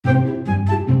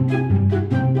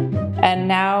And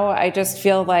now I just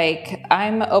feel like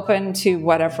I'm open to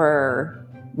whatever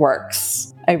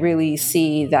works. I really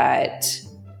see that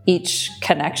each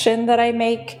connection that I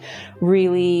make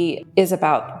really is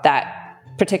about that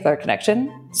particular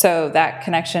connection. So that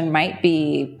connection might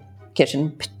be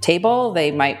kitchen table,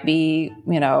 they might be,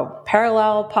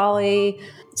 parallel poly.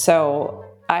 So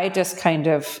I just kind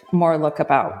of more look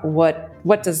about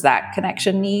what does that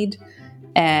connection need,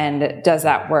 and does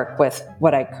that work with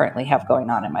what I currently have going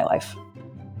on in my life?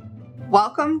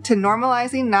 Welcome to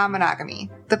Normalizing Non-Monogamy,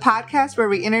 the podcast where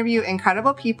we interview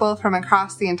incredible people from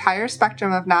across the entire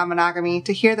spectrum of non-monogamy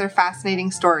to hear their fascinating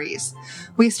stories.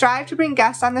 We strive to bring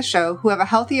guests on the show who have a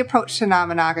healthy approach to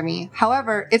non-monogamy.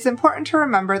 However, it's important to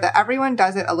remember that everyone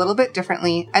does it a little bit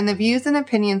differently, and the views and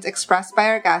opinions expressed by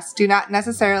our guests do not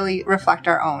necessarily reflect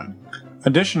our own.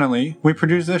 Additionally, we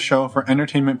produce this show for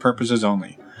entertainment purposes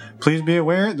only. Please be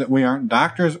aware that we aren't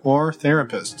doctors or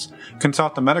therapists.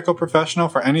 Consult a medical professional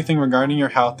for anything regarding your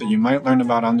health that you might learn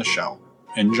about on the show.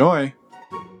 Enjoy!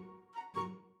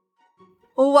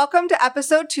 Welcome to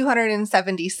episode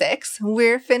 276.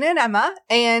 We're Finn and Emma,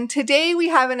 and today we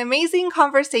have an amazing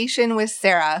conversation with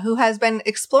Sarah, who has been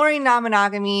exploring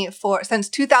non-monogamy since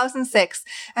 2006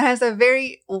 and has a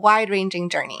very wide-ranging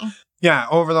journey. Yeah,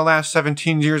 over the last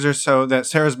 17 years or so that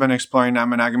Sarah's been exploring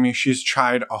non-monogamy, she's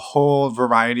tried a whole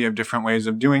variety of different ways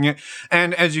of doing it.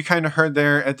 And as you kind of heard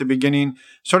there at the beginning,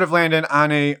 sort of landed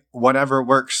on a whatever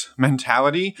works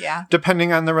mentality,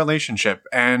 depending on the relationship.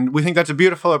 And we think that's a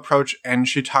beautiful approach, and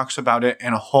she talks about it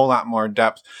in a whole lot more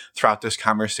depth throughout this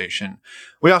conversation.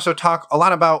 We also talk a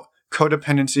lot about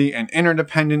codependency and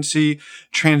interdependency,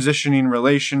 transitioning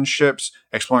relationships,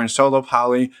 exploring solo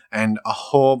poly, and a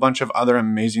whole bunch of other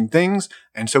amazing things.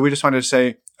 And so we just wanted to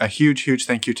say a huge, huge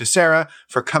thank you to Sarah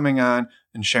for coming on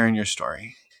and sharing your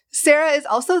story. Sarah is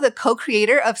also the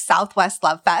co-creator of Southwest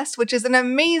Love Fest, which is an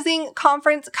amazing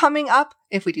conference coming up.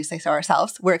 If we do say so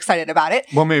ourselves, we're excited about it.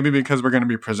 Well, maybe because we're going to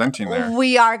be presenting there.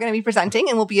 We are going to be presenting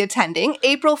and we'll be attending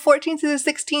April 14th through the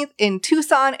 16th in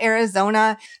Tucson,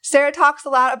 Arizona. Sarah talks a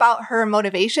lot about her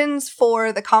motivations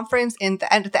for the conference at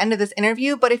the end of this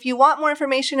interview. But if you want more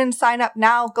information and sign up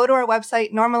now, go to our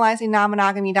website,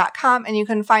 normalizingnonmonogamy.com, and you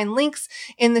can find links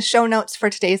in the show notes for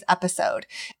today's episode.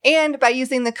 And by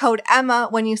using the code Emma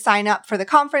when you sign up for the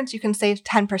conference, you can save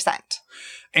 10%.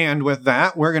 And with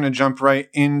that, we're going to jump right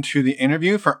into the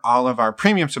interview for all of our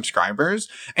premium subscribers.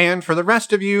 And for the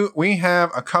rest of you, we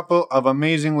have a couple of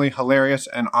amazingly hilarious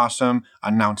and awesome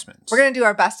announcements. We're going to do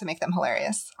our best to make them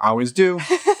hilarious. Always do.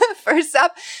 First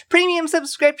up, premium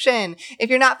subscription. If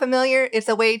you're not familiar, it's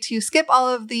a way to skip all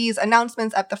of these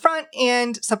announcements up the front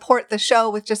and support the show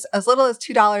with just as little as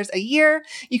 $2 a year.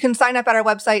 You can sign up at our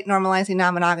website,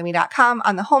 normalizingnonmonogamy.com.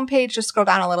 On the homepage, just scroll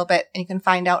down a little bit and you can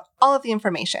find out all of the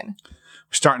information.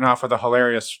 Starting off with a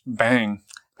hilarious bang.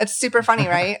 It's super funny,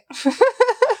 right?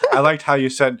 I liked how you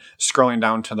said scrolling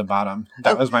down to the bottom.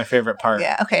 That was my favorite part.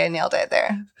 Yeah, okay, I nailed it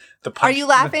there. Are you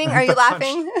laughing? Are you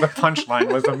laughing? The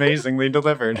punchline was amazingly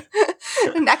delivered.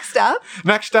 Next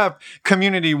up,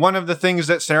 community. One of the things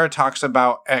that Sarah talks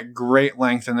about at great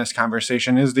length in this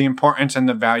conversation is the importance and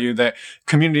the value that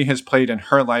community has played in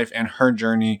her life and her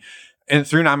journey and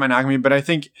through non-monogamy, but I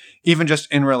think even just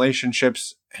in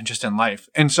relationships and just in life.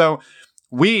 And so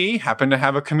we happen to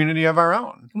have a community of our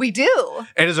own. We do.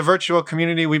 It is a virtual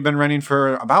community we've been running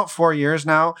for about 4 years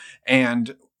now,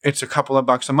 and it's a couple of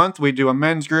bucks a month. We do a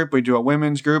men's group. We do a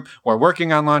women's group. We're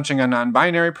working on launching a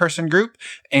non-binary person group,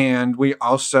 and we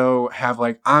also have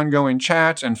like ongoing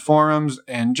chats and forums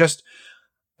and just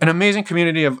an amazing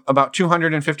community of about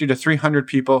 250 to 300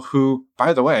 people who,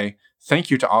 by the way,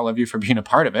 thank you to all of you for being a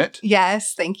part of it.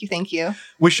 Yes, thank you, thank you.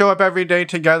 We show up every day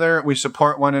together. We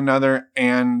support one another,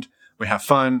 and we have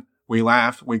fun, we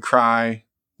laugh, we cry,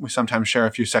 we sometimes share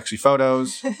a few sexy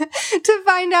photos. To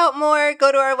find out more,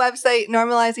 go to our website,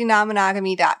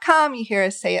 normalizingnonmonogamy.com. You hear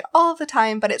us say it all the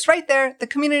time, but it's right there, the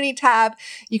community tab.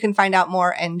 You can find out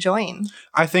more and join.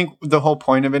 I think the whole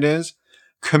point of it is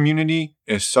community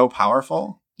is so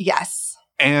powerful. Yes.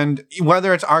 And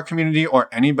whether it's our community or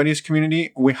anybody's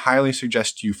community, we highly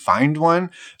suggest you find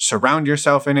one, surround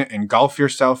yourself in it, engulf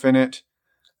yourself in it,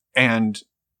 and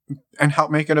help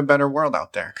make it a better world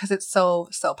out there. Because it's so,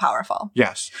 so powerful.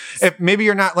 Yes. If maybe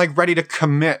you're not like ready to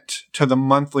commit to the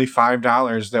monthly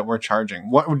 $5 that we're charging.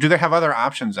 What do they have other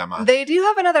options, Emma? They do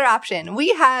have another option.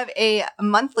 We have a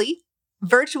monthly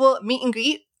virtual meet and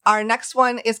greet. Our next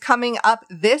one is coming up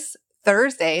this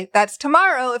Thursday. That's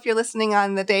tomorrow if you're listening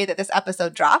on the day that this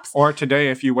episode drops. Or today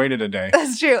if you waited a day.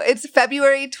 That's true. It's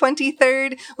February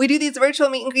 23rd. We do these virtual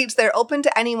meet and greets. They're open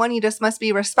to anyone. You just must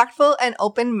be respectful and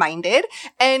open-minded.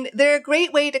 And they're a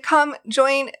great way to come,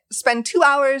 join, spend 2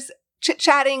 hours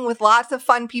chit-chatting with lots of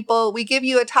fun people. We give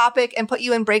you a topic and put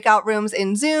you in breakout rooms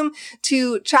in Zoom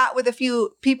to chat with a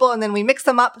few people, and then we mix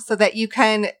them up so that you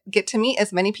can get to meet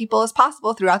as many people as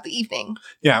possible throughout the evening.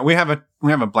 Yeah, we have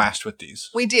a blast with these.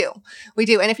 We do.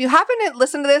 And if you happen to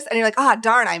listen to this and you're like,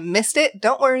 darn, I missed it,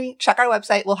 don't worry. Check our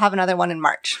website. We'll have another one in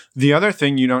March. The other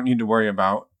thing you don't need to worry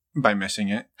about by missing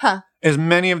it is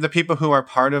many of the people who are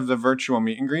part of the virtual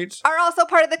meet and greets are also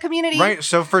part of the community. Right.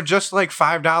 So for just like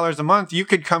 $5 a month, you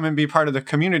could come and be part of the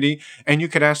community, and you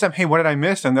could ask them, hey, what did I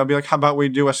miss? And they'll be like, how about we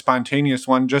do a spontaneous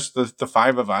one, just the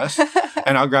five of us,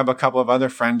 and I'll grab a couple of other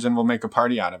friends and we'll make a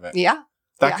party out of it. Yeah.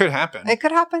 That could happen. It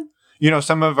could happen. You know,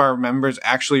 some of our members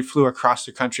actually flew across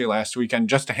the country last weekend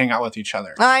just to hang out with each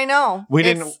other. I know. We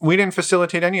didn't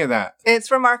facilitate any of that. It's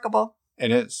remarkable.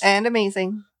 It is. And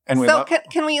amazing. And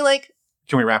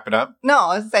can we wrap it up? No,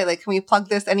 I was going to say, can we plug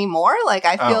this anymore?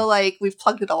 I feel like we've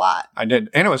plugged it a lot. I did.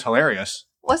 And it was hilarious.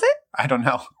 Was it? I don't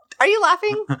know. Are you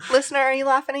laughing? Listener, are you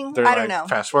laughing? I don't know.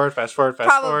 Fast forward.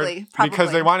 Probably.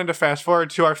 Because they wanted to fast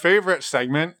forward to our favorite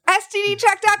segment.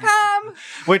 STDcheck.com.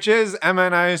 Which is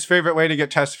MNI's favorite way to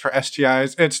get tested for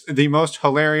STIs. It's the most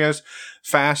hilarious,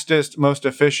 fastest, most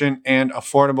efficient, and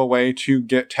affordable way to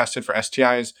get tested for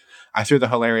STIs. I threw the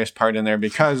hilarious part in there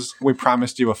because we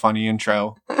promised you a funny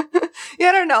intro. Yeah,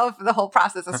 I don't know if the whole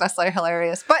process is necessarily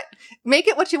hilarious, but make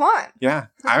it what you want. Yeah,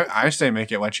 I say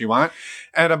make it what you want.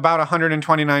 At about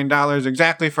 $129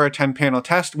 exactly for a 10-panel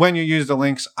test. When you use the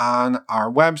links on our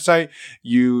website,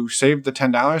 you save the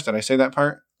 $10. Did I say that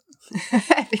part?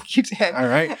 I think you did. All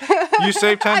right. You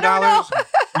save $10.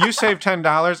 You save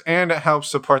 $10, and it helps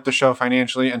support the show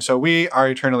financially. And so we are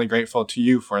eternally grateful to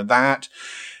you for that.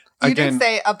 You did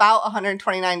say about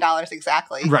 $129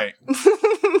 exactly. Right.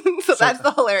 So that's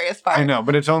the hilarious part. I know,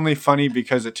 but it's only funny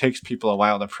because it takes people a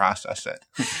while to process it.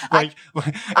 A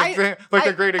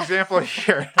great example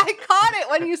here. I caught it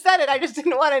when you said it. I just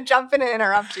didn't want to jump in and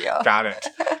interrupt you. Got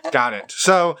it.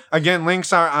 So again,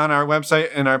 links are on our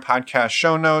website in our podcast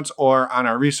show notes or on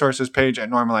our resources page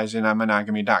at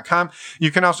normalizingnonmonogamy.com.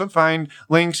 You can also find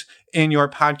links in your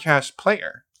podcast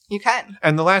player. You can.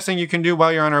 And the last thing you can do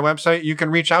while you're on our website, you can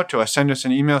reach out to us. Send us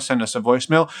an email, send us a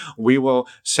voicemail. We will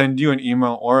send you an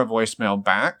email or a voicemail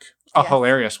back. A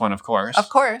hilarious one, of course. Of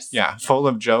course. Yeah, full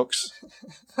of jokes.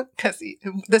 Because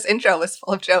this intro was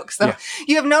full of jokes. So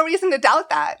you have no reason to doubt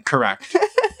that. Correct.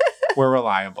 We're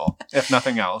reliable, if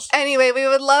nothing else. Anyway, we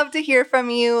would love to hear from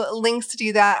you. Links to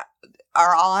do that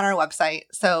are all on our website.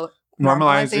 So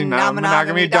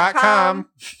normalizingnonmonogamy.com.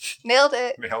 Nailed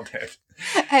it.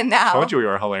 And now, told you we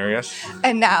were hilarious.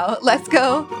 And now, let's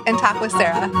go and talk with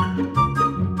Sarah.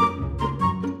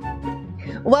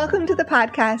 Welcome to the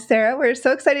podcast, Sarah. We're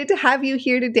so excited to have you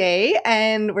here today,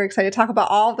 and we're excited to talk about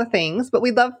all the things, but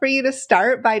we'd love for you to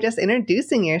start by just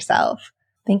introducing yourself.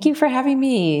 Thank you for having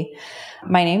me.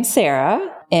 My name's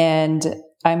Sarah, and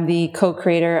I'm the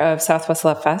co-creator of Southwest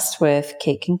Love Fest with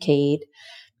Kate Kincaid.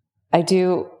 I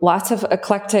do lots of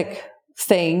eclectic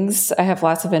things. I have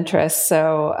lots of interests.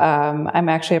 So I'm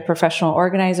actually a professional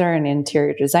organizer and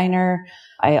interior designer.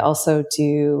 I also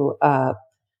do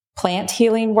plant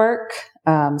healing work.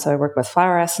 So I work with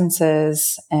flower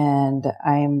essences, and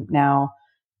I'm now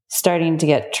starting to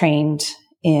get trained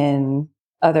in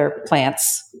other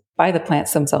plants by the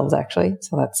plants themselves, actually.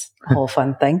 So that's a whole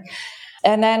fun thing.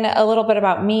 And then a little bit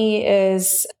about me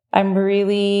is I'm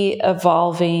really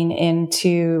evolving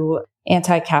into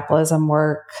anti-capitalism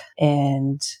work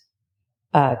and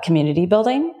community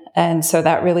building. And so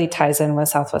that really ties in with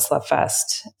Southwest Love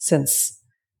Fest, since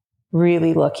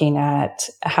really looking at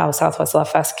how Southwest Love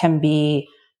Fest can be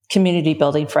community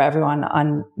building for everyone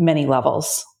on many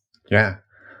levels. Yeah.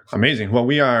 Amazing. Well,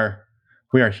 we are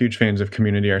huge fans of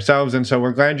community ourselves. And so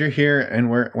we're glad you're here, and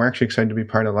we're actually excited to be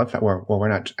part of Love Fest. Well, we're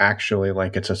not actually,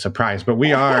 like, it's a surprise, but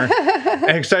we are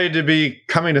excited to be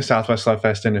coming to Southwest Love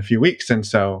Fest in a few weeks. And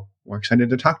so we're excited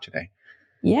to talk today.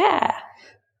 Yeah.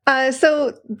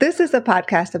 So this is a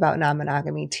podcast about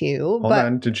non-monogamy too. Hold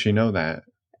on. Did she know that?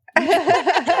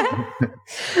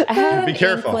 Be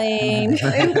careful.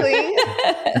 Inkling.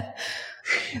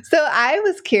 So I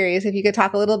was curious if you could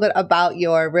talk a little bit about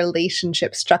your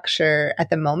relationship structure at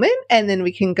the moment, and then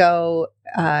we can go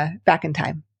back in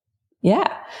time.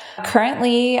 Yeah.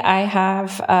 Currently, I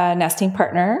have a nesting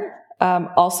partner,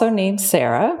 also named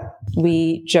Sarah.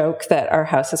 We joke that our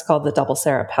house is called the Double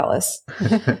Sarah Palace.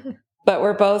 But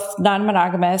we're both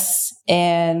non-monogamous,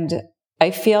 and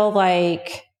I feel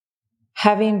like,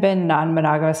 having been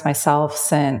non-monogamous myself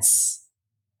since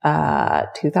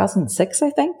 2006, I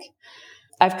think,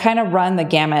 I've kind of run the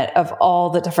gamut of all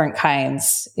the different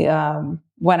kinds.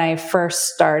 When I first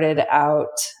started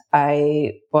out,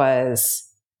 I was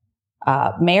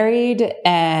married,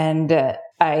 and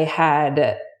I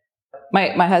had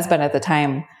my husband at the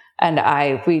time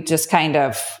and we just kind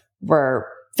of were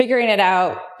figuring it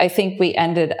out. I think we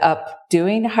ended up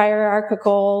doing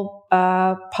hierarchical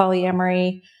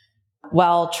polyamory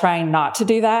while trying not to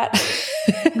do that,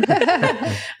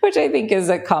 which I think is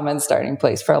a common starting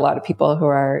place for a lot of people who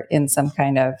are in some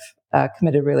kind of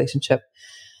committed relationship.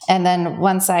 And then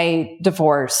once I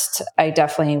divorced, I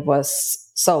definitely was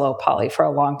solo poly for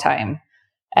a long time.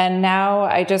 And now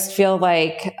I just feel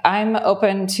like I'm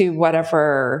open to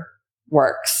whatever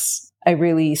works. I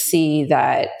really see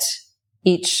that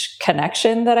each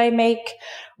connection that I make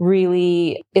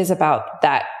really is about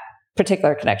that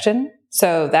particular connection.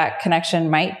 So that connection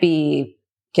might be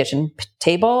kitchen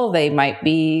table. They might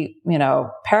be,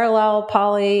 parallel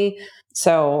poly.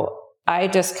 So I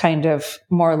just kind of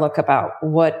more look about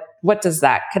what does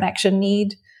that connection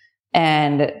need?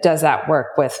 And does that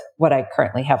work with what I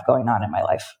currently have going on in my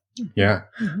life? Yeah.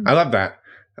 Mm-hmm. I love that.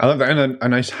 And a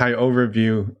nice high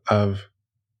overview of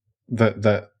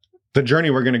the journey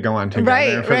we're going to go on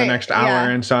together for the next hour. Yeah.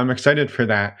 And so I'm excited for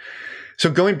that.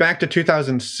 So going back to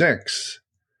 2006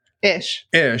 ish.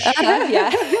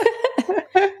 Yeah.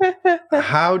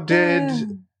 How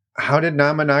did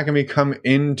non-monogamy come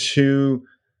into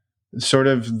sort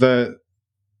of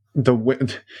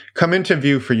come into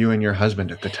view for you and your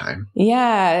husband at the time?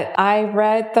 Yeah, I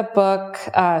read the book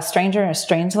Stranger in a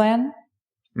Strange Land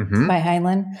by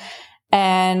Heinlein.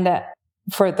 And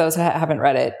for those who haven't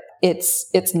read it,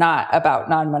 it's not about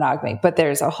non-monogamy, but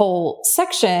there's a whole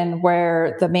section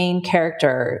where the main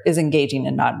character is engaging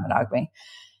in non-monogamy.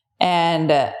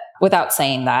 And without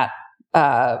saying that,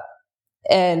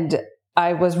 and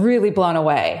I was really blown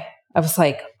away. I was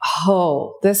like,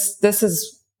 oh, this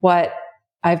is what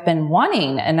I've been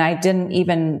wanting. And I didn't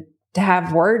even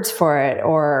have words for it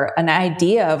or an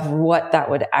idea of what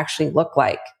that would actually look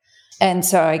like. And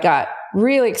so I got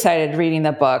really excited reading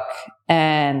the book,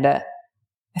 and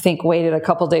I think waited a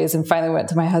couple days and finally went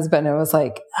to my husband and was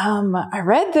like, I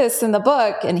read this in the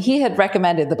book, and he had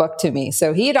recommended the book to me.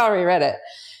 So he had already read it.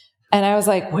 And I was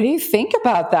like, what do you think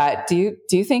about that? Do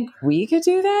you think we could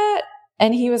do that?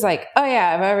 And he was like, oh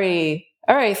yeah, I've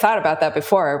already thought about that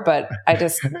before, but I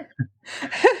just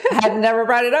had never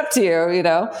brought it up to you,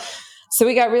 So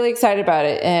we got really excited about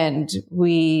it, and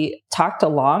we talked a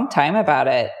long time about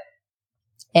it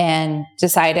and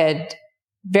decided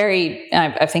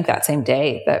I think that same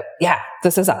day that, yeah,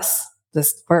 this is us.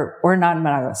 We're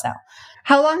non-monogamous now.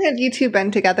 How long had you two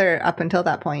been together up until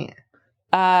that point?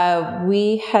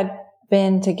 We had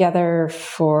been together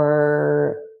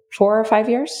for 4 or 5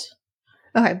 years.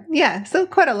 Okay. Yeah. So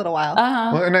quite a little while.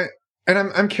 Uh-huh. Well, and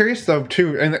I'm curious though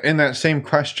too, in that same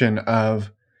question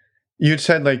of, you'd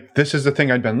said like, this is the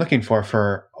thing I'd been looking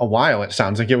for a while. It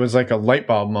sounds like it was like a light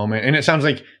bulb moment, and it sounds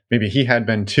like maybe he had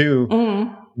been too.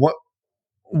 Mm-hmm.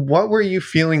 What were you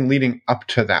feeling leading up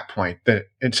to that point? That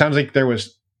it sounds like there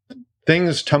was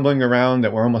things tumbling around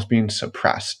that were almost being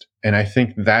suppressed. And I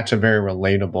think that's a very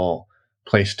relatable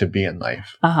place to be in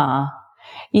life. Uh-huh.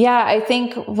 Yeah, I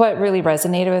think what really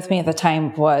resonated with me at the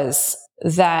time was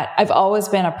that I've always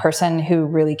been a person who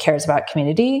really cares about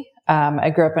community.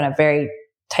 I grew up in a very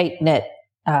tight-knit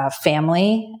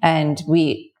family, and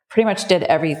we pretty much did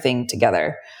everything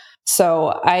together. So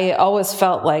I always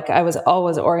felt like I was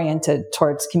always oriented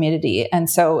towards community. And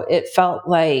so it felt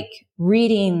like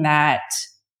reading that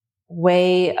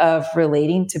way of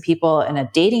relating to people in a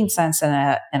dating sense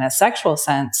and in a sexual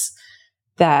sense,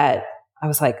 that I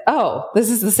was like, oh,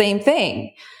 this is the same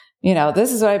thing.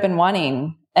 This is what I've been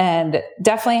wanting. And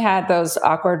definitely had those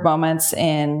awkward moments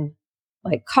in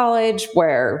like college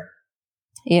where,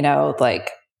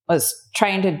 was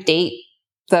trying to date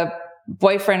the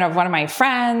boyfriend of one of my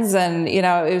friends. And,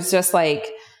 it was just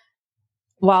like,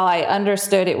 while I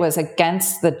understood it was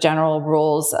against the general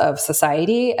rules of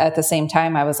society, at the same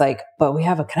time, I was like, but we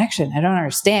have a connection. I don't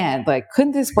understand. Like,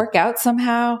 couldn't this work out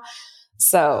somehow?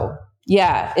 So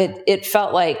yeah, it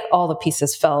felt like all the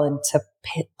pieces fell into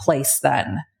place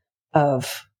then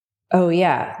of, oh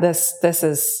yeah, this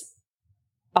is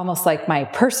almost like my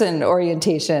person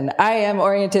orientation. I am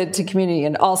oriented to community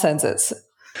in all senses.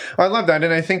 I love that.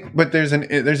 And I think, but there's an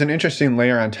interesting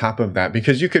layer on top of that,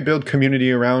 because you could build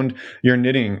community around your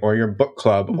knitting or your book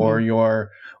club or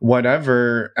your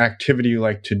whatever activity you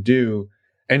like to do.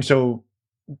 And so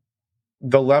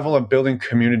the level of building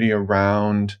community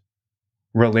around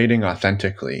relating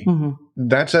authentically,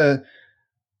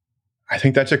 I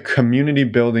think that's a community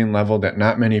building level that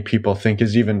not many people think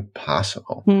is even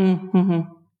possible.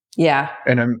 Yeah.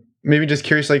 And I'm maybe just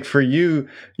curious, like for you,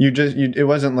 it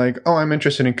wasn't like, oh, I'm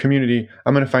interested in community,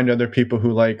 I'm going to find other people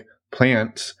who like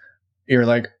plants. you're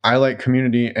like, I like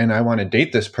community and I want to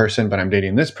date this person, but I'm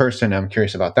dating this person. I'm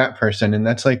curious about that person. And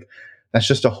that's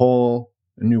just a whole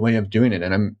new way of doing it.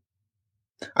 And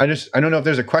I don't know if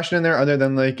there's a question in there other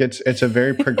than like, it's a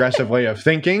very progressive way of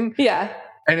thinking. Yeah.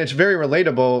 And it's very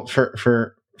relatable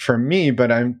for me,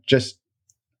 but I'm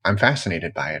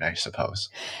fascinated by it, I suppose.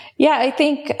 Yeah. I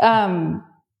think,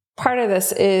 part of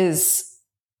this is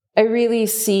I really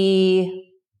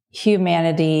see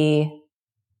humanity,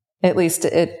 at least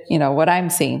what I'm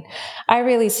seeing. I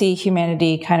really see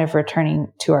humanity kind of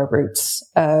returning to our roots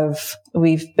of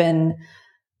we've been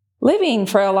living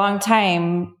for a long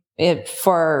time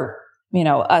for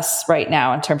us right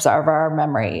now in terms of our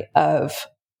memory of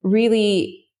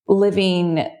really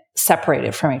living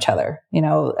separated from each other.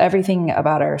 Everything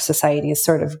about our society is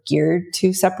sort of geared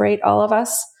to separate all of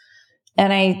us.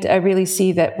 And I really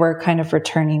see that we're kind of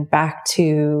returning back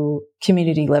to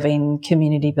community living,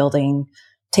 community building,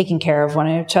 taking care of one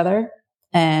another.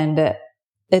 And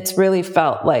it's really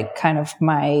felt like kind of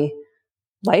my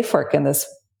life work in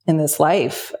this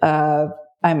life.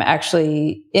 I'm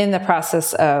actually in the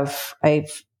process of,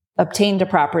 I've obtained a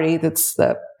property that's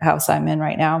the house I'm in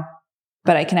right now,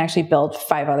 but I can actually build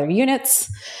 5 other units.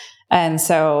 And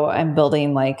so I'm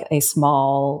building like a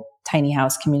small tiny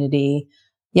house community.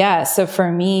 Yeah. So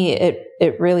for me,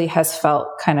 it really has felt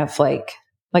kind of like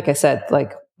I said,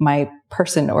 like my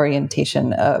person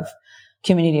orientation of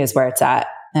community is where it's at.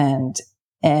 And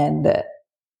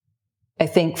I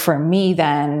think for me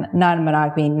then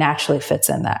non-monogamy naturally fits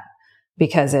in that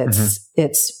because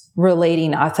it's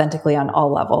relating authentically on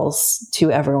all levels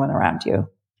to everyone around you.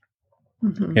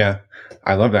 Mm-hmm. Yeah.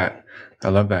 I love that.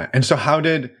 And so how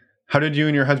did you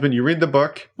and your husband, you read the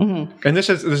book, and this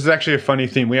is actually a funny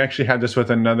theme. We actually had this with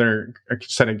another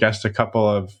set of guests a couple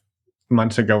of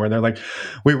months ago where they're like,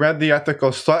 we read The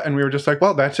Ethical Slut and we were just like,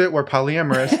 well, that's it. We're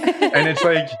polyamorous. And it's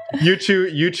like, you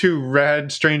two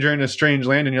read Stranger in a Strange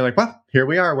Land and you're like, well, here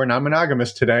we are. We're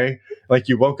non-monogamous today. Like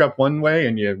you woke up one way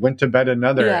and you went to bed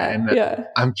another. Yeah.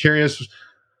 I'm curious,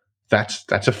 that's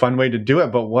a fun way to do it.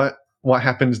 But what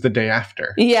happens the day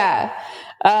after? Yeah.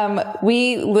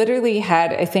 We literally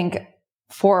had, I think,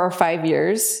 4 or 5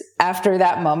 years after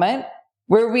that moment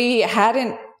where we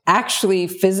hadn't actually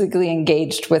physically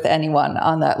engaged with anyone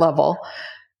on that level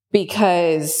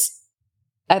because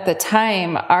at the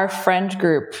time our friend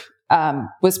group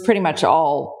was pretty much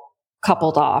all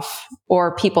coupled off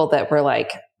or people that were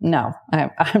like, no,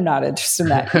 I'm not interested in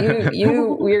that.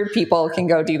 You weird people can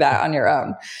go do that on your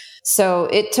own. So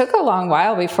it took a long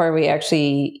while before we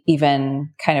actually even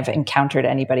kind of encountered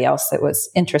anybody else that was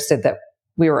interested, that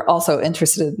we were also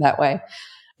interested in that way.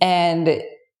 And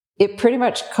it pretty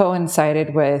much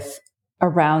coincided with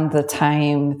around the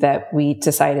time that we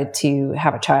decided to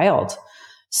have a child.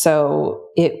 So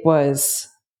it was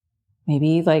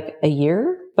maybe like a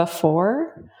year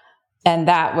before. And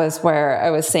that was where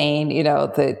I was saying,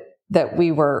 that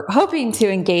we were hoping to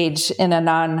engage in a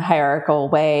non-hierarchical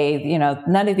way.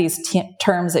 None of these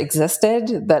terms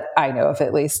existed that I know of,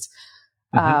 at least,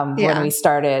 when we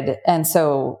started. And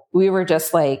so we were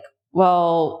just like,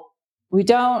 well, we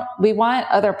want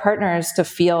other partners to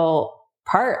feel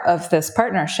part of this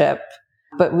partnership,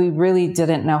 but we really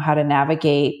didn't know how to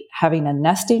navigate having a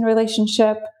nesting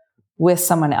relationship with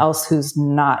someone else who's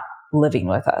not living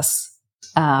with us,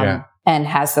 and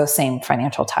has those same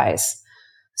financial ties.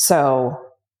 So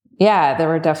yeah, there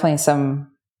were definitely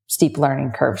some steep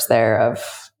learning curves there of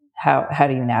how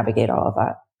do you navigate all of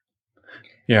that?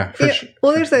 Yeah, for sure.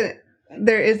 Well,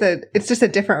 it's just a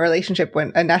different relationship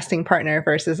when a nesting partner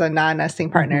versus a non-nesting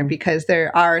partner, because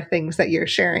there are things that you're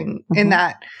sharing in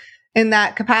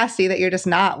that capacity that you're just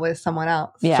not with someone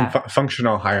else. Yeah. Some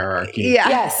functional hierarchy. Yeah.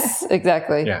 Yes,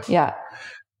 exactly. Yeah.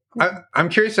 I'm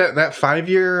curious, that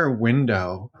 5-year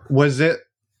window, was it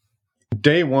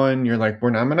day 1, you're like, we're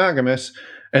not monogamous,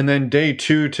 and then day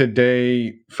 2 to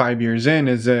day 5 years in,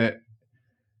 is it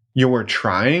you were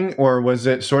trying, or was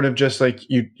it sort of just like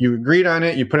you agreed on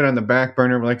it, you put it on the back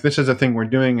burner, we're like, this is a thing we're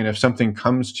doing, and if something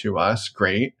comes to us,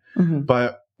 great,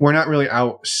 but we're not really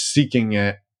out seeking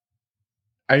it?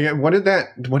 What did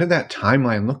that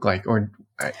timeline look like?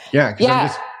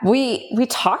 We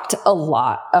talked a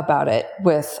lot about it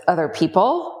with other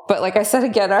people, but like I said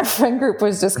again, our friend group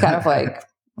was just kind of like,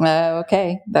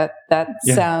 okay, that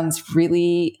sounds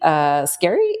really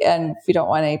scary, and we don't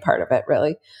want any part of it,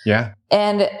 really. Yeah.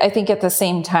 And I think at the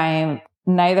same time,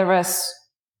 neither of us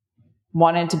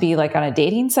wanted to be like on a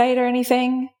dating site or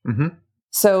anything.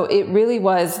 So it really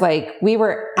was like we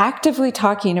were actively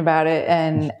talking about it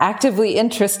and actively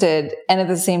interested, and at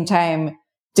the same time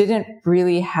didn't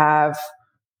really have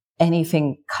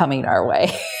anything coming our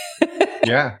way.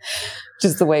 Yeah.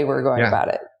 just the way we're going about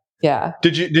it. Yeah.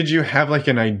 Did you have like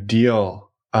an ideal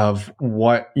of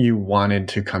what you wanted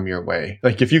to come your way?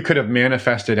 Like if you could have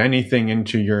manifested anything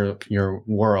into your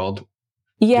world,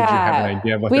 did you have an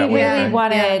idea of what that would have been? We really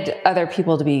wanted other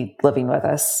people to be living with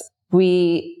us.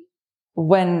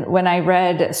 When I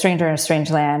read Stranger in a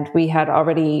Strange Land, we had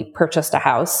already purchased a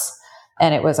house,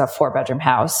 and it was a 4-bedroom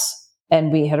house.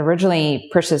 And we had originally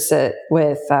purchased it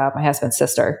with my husband's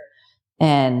sister.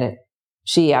 And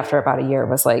she, after about a year,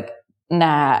 was like,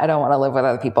 nah, I don't want to live with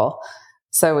other people.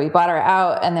 So we bought her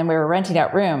out, and then we were renting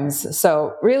out rooms.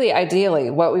 So really, ideally,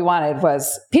 what we wanted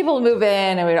was people to move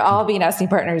in, and we'd all be nesting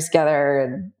partners together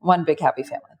and one big happy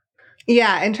family.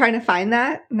 Yeah, and trying to find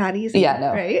that, not easy. Yeah,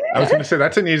 no. Right? I was going to say,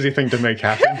 that's an easy thing to make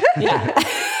happen. Yeah.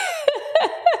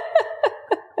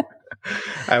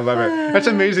 I love it. That's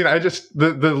amazing. I just,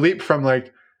 the leap from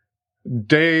like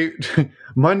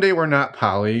Monday, we're not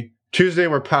poly. Tuesday,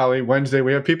 we're poly. Wednesday,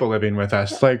 we have people living with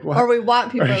us. Like, what? Or we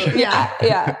want people.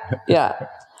 Yeah.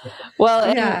 Well,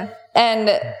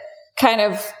 and kind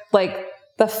of like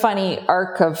the funny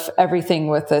arc of everything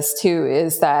with this too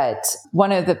is that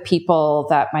one of the people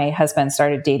that my husband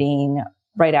started dating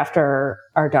right after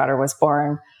our daughter was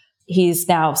born, he's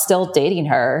now still dating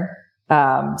her.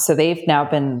 So they've now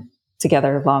been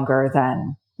together longer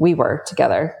than we were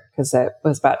together, because it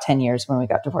was about 10 years when we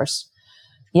got divorced.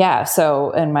 Yeah.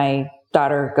 So, and my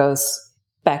daughter goes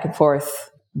back and forth.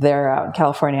 They're out in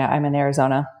California. I'm in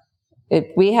Arizona.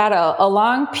 We had a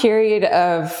long period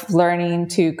of learning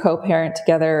to co-parent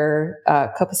together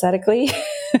copacetically,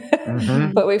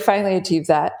 but we finally achieved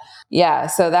that. Yeah.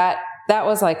 So that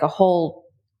was like a whole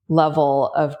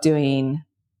level of doing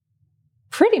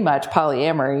pretty much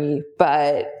polyamory,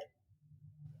 but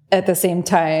at the same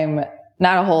time,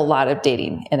 not a whole lot of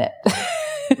dating in it.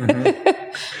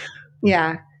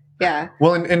 Yeah. Yeah.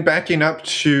 Well, and backing up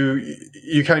to,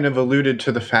 you kind of alluded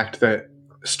to the fact that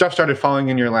stuff started falling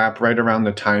in your lap right around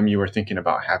the time you were thinking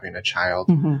about having a child.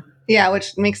 Yeah,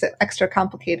 which makes it extra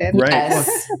complicated. Right.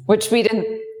 Yes, which we didn't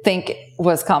think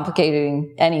was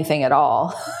complicating anything at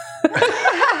all.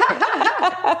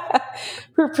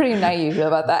 We're pretty naive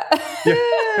about that.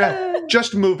 Yeah.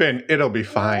 Just move in. It'll be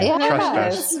fine. Yes. Trust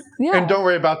us. Yeah. And don't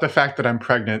worry about the fact that I'm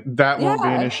pregnant. That won't be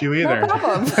an issue either. No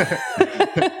problem.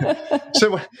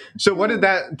 So what did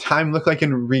that time look like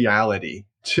in reality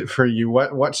for you?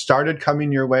 What started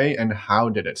coming your way, and how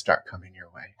did it start coming your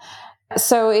way?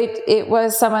 So it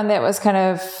was someone that was kind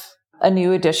of a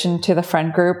new addition to the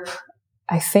friend group,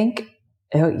 I think.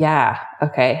 Oh, yeah.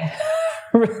 Okay.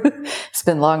 It's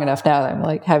been long enough now that I'm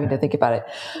like having to think about it.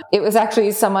 It was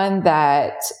actually someone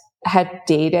that had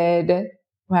dated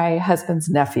my husband's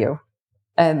nephew.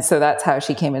 And so that's how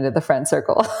she came into the friend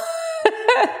circle.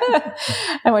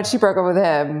 And when she broke up with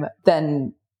him,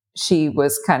 then she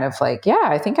was kind of like, yeah,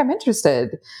 I think I'm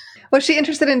interested. Was she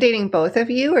interested in dating both of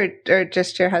you, or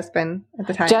just your husband at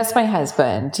the time? Just my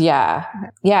husband. Yeah.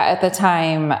 Yeah. At the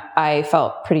time, I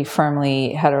felt pretty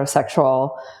firmly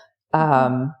heterosexual.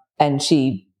 And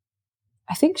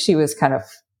I think she was kind of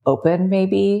open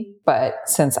maybe, but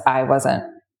since I wasn't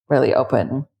really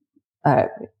open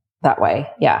that way,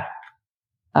 yeah.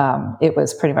 It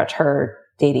was pretty much her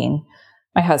dating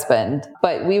my husband,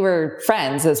 but we were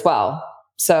friends as well.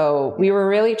 So we were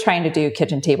really trying to do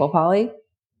kitchen table poly,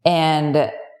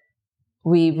 and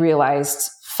we realized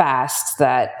fast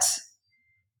that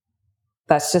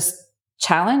that's just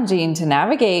challenging to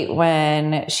navigate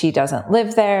when she doesn't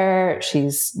live there.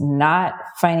 She's not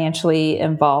financially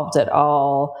involved at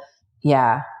all.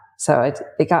 Yeah. So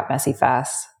it got messy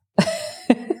fast.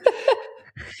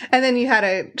 And then you had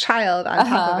a child on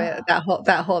top of it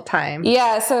that whole time.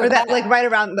 Yeah. So or that like right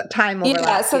around the time overlap.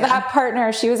 Yeah. So that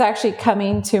partner, she was actually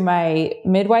coming to my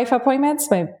midwife appointments.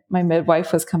 My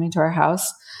midwife was coming to our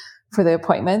house for the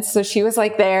appointments. So she was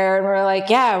like there, and we're like,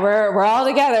 yeah, we're all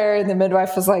together. And the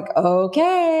midwife was like,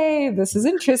 okay, this is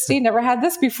interesting. Never had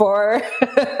this before.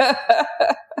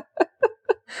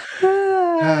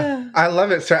 I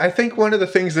love it, Sarah. I think one of the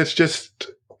things that's just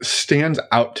stands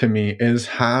out to me is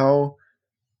how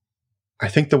I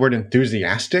think the word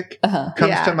enthusiastic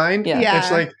comes to mind. Yeah.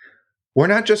 It's like, we're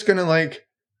not just going to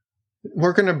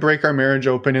we're going to break our marriage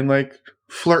open and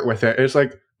flirt with it. It's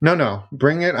like, no,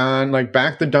 bring it on,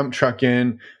 back the dump truck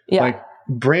in,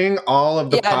 bring all of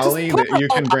the poly that you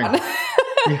can bring.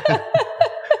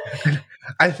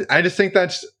 I just think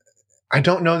I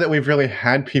don't know that we've really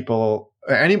had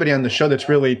anybody on the show that's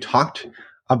really talked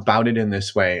about it in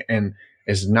this way. And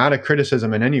it's not a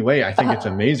criticism in any way. I think it's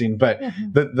amazing. But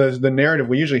the narrative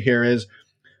we usually hear is,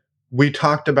 we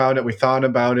talked about it, we thought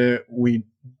about it, we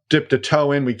dipped a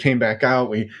toe in, we came back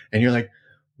out, and you're like,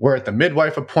 we're at the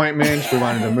midwife appointments. We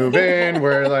wanted to move in.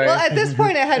 We're like, well, at this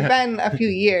point, it had been a few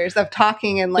years of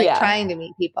talking and like trying to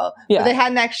meet people, but they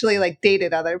hadn't actually like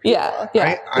dated other people.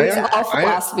 Yeah. It was all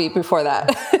philosophy before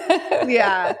that.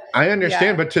 Yeah. I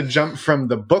understand, but to jump from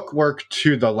the book work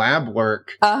to the lab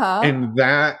work in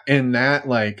that,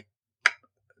 like,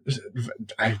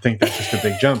 I think that's just a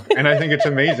big jump. And I think it's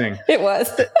amazing. It was.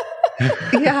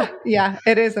 Yeah,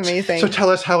 it is amazing. So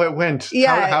tell us how it went.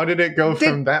 Yeah. How did it go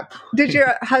from that point? Did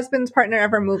your husband's partner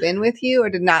ever move in with you, or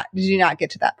did you not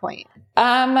get to that point?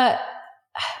 Trying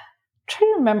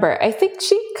to remember. I think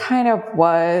she kind of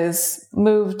was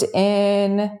moved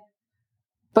in,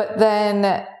 but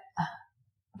then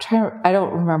I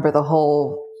don't remember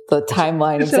the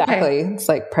timeline exactly. Okay. It's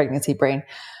like pregnancy brain.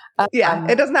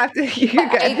 It doesn't have to. You're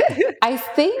good. I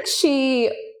think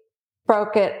she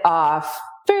broke it off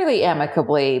fairly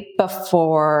amicably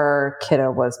before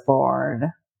Kiddo was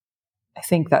born. I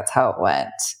think that's how it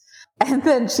went. And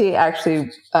then she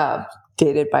actually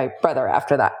dated my brother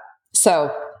after that.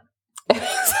 So it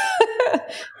was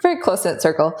very close-knit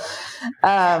circle.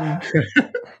 And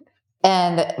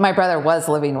my brother was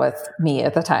living with me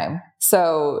at the time.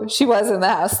 So she was in the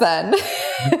house then.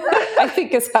 I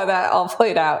think is how that all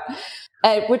played out,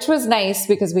 which was nice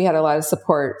because we had a lot of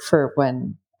support for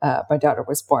when my daughter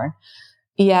was born.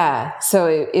 Yeah. So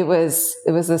it was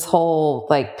this whole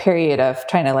like period of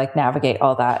trying to like navigate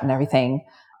all that and everything.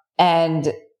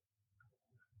 And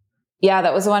yeah,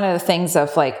 that was one of the things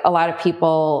of like, a lot of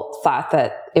people thought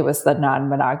that it was the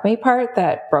non-monogamy part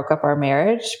that broke up our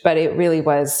marriage, but it really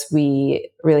was,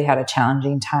 we really had a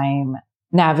challenging time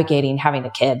navigating having a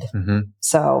kid. Mm-hmm.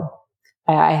 So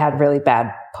I had really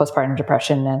bad postpartum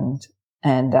depression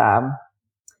and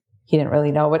he didn't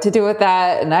really know what to do with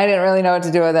that. And I didn't really know what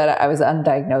to do with it. I was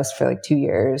undiagnosed for like 2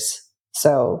 years.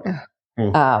 So,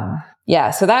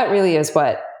 so that really is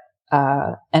what,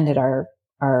 ended our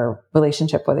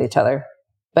relationship with each other.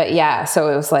 But yeah,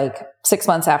 so it was like 6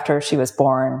 months after she was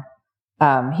born,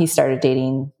 he started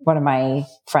dating one of my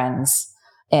friends.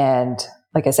 And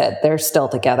like I said, they're still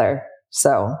together.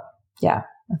 So yeah,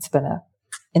 it's been a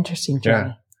interesting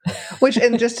journey. Which,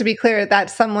 and just to be clear,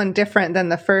 that's someone different than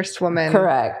the first woman.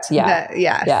 Correct. Yeah.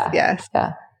 Yes.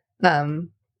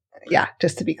 Yeah.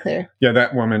 Just to be clear. Yeah.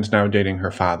 That woman's now dating her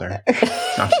father.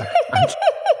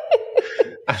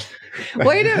 No,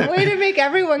 way to make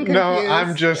everyone confused. No,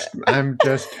 I'm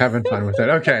just having fun with it.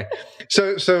 Okay.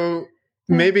 So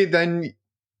maybe then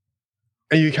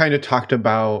you kind of talked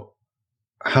about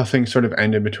how things sort of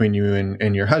ended between you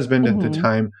and your husband at the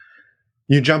time.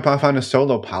 You jump off on a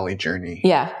solo poly journey.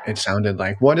 Yeah. It sounded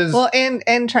like. What is... Well,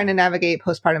 and trying to navigate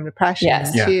postpartum depression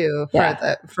too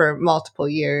for multiple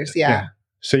years. Yeah.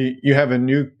 So you have a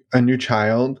new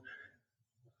child,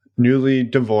 newly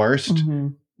divorced,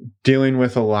 dealing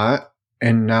with a lot,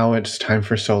 and now it's time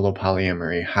for solo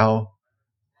polyamory. How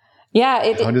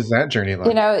does that journey look?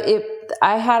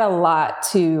 I had a lot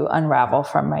to unravel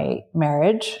from my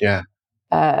marriage. Yeah.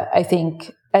 I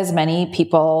think, as many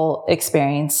people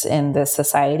experience in this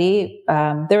society,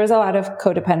 there was a lot of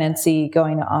codependency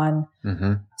going on.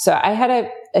 Mm-hmm. So I had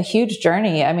a huge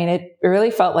journey. I mean, it really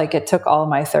felt like it took all of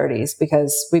my 30s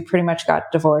because we pretty much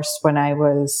got divorced when I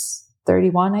was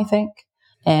 31, I think.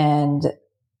 And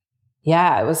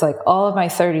yeah, it was like all of my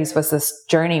 30s was this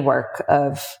journey work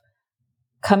of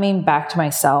coming back to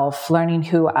myself, learning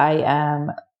who I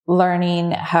am,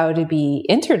 learning how to be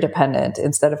interdependent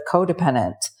instead of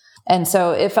codependent. And so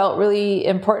it felt really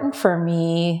important for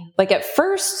me. Like at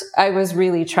first I was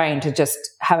really trying to just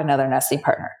have another nesting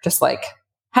partner, just like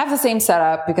have the same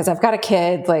setup because I've got a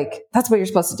kid. Like that's what you're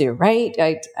supposed to do, right?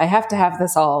 I have to have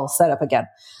this all set up again.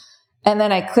 And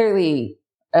then I clearly,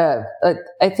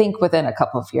 I think within a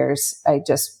couple of years, I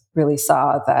just really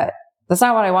saw that that's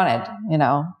not what I wanted.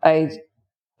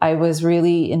 I was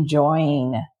really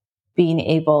enjoying being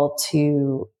able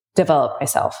to develop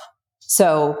myself.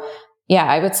 So yeah,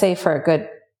 I would say for a good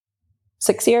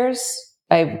 6 years,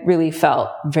 I really felt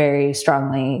very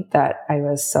strongly that I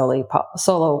was solely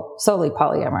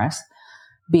polyamorous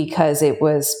because it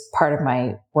was part of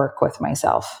my work with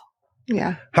myself.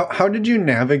 Yeah. How did you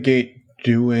navigate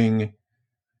doing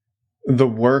the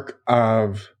work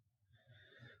of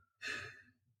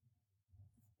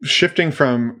shifting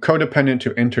from codependent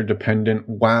to interdependent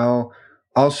while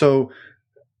also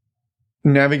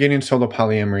navigating solo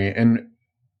polyamory? And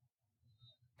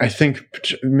I think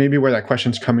maybe where that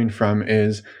question's coming from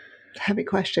is... Heavy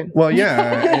question. Well,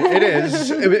 yeah, it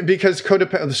is. Because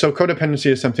codependency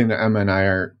is something that Emma and I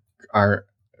are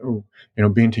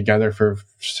being together for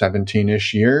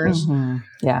 17-ish years. Mm-hmm.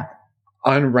 Yeah.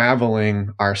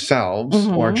 unraveling ourselves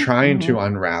or trying to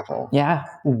unravel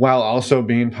while also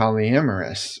being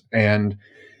polyamorous. And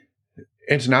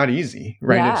it's not easy,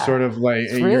 right? Yeah. It's sort of like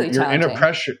really you're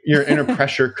in a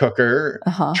pressure cooker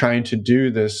trying to do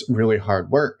this really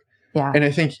hard work. Yeah. And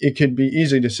I think it could be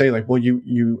easy to say like, well,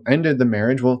 you ended the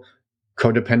marriage. Well,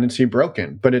 codependency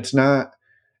broken, but it's not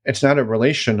a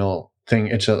relational thing.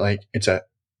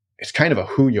 It's kind of a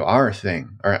who you are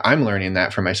thing, or I'm learning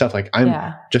that for myself. Like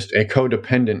I'm just a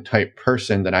codependent type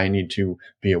person that I need to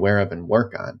be aware of and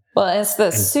work on. Well, it's the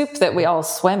soup that we all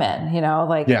swim in,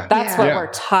 like that's what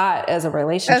we're taught as a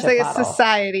relationship as like model. A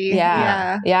society.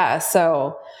 Yeah.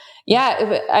 So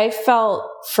I felt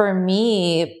for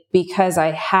me, because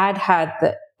I had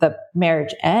the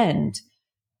marriage end,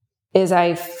 is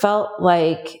I felt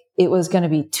like it was going to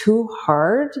be too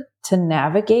hard to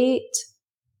navigate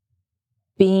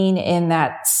being in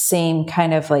that same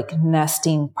kind of like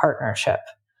nesting partnership.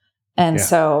 And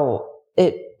so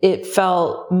it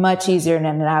felt much easier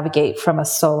to navigate from a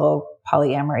solo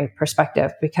polyamory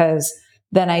perspective, because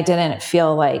then I didn't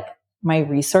feel like my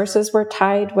resources were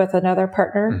tied with another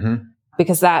partner,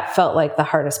 because that felt like the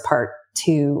hardest part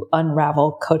to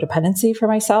unravel codependency for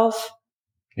myself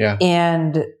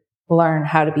and learn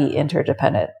how to be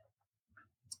interdependent.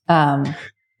 No,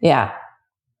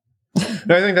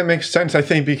 I think that makes sense. I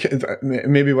think because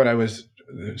maybe what I was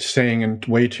saying in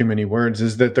way too many words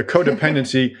is that the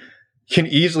codependency can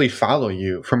easily follow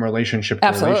you from relationship to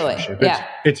relationship.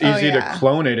 It's easy to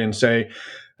clone it and say,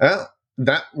 well,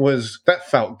 that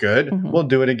felt good. We'll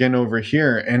do it again over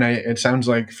here. And it sounds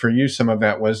like for you, some of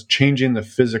that was changing the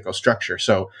physical structure.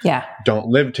 So don't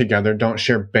live together, don't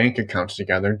share bank accounts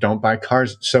together, don't buy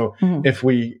cars. So if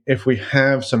we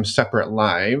have some separate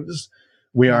lives,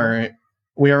 we are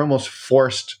almost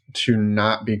forced to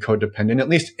not be codependent, at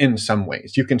least in some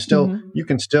ways. You can still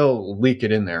leak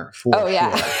it in there for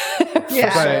sure.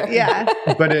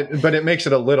 But it makes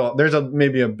it a little, there's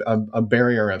maybe a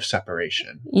barrier of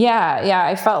separation. Yeah.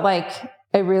 I felt like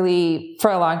I really, for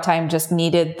a long time, just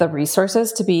needed the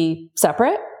resources to be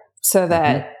separate so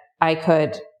that I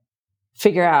could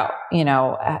figure out,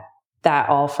 that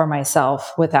all for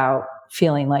myself without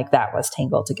feeling like that was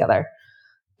tangled together.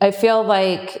 I feel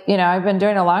like, I've been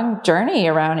doing a long journey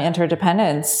around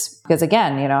interdependence because,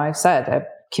 again, I've said I'm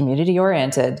community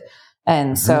oriented.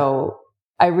 And so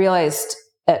I realized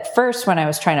at first when I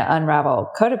was trying to unravel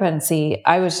codependency,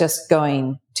 I was just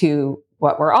going to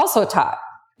what we're also taught.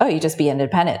 Oh, you just be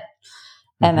independent.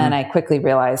 And then I quickly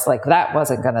realized like that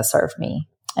wasn't going to serve me.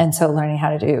 And so learning how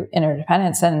to do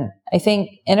interdependence. And I think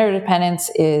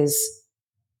interdependence is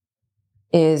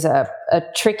a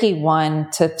tricky one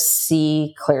to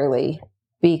see clearly,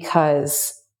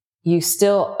 because you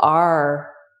still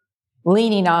are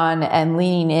leaning on and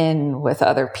leaning in with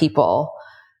other people,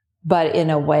 but in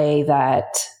a way that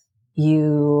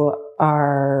you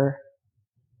are,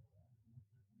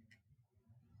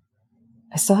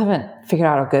 I still haven't figured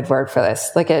out a good word for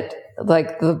this.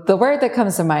 The word that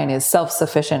comes to mind is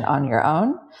self-sufficient on your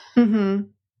own.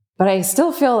 But I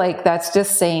still feel like that's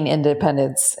just saying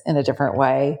independence in a different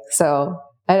way. So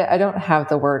I don't have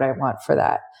the word I want for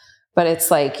that. But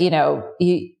it's like, you're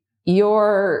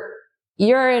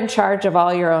in charge of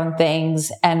all your own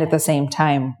things and at the same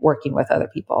time working with other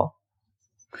people.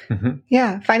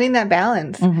 Yeah, finding that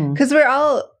balance. Because we're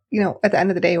all, at the end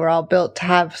of the day, we're all built to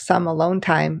have some alone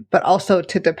time, but also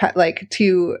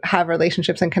to have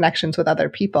relationships and connections with other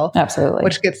people. Absolutely.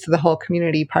 Which gets to the whole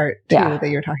community part too that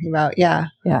you're talking about. Yeah.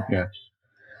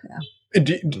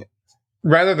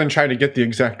 Rather than try to get the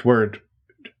exact word,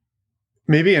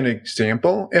 maybe an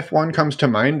example, if one comes to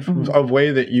mind, of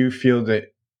way that you feel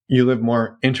that you live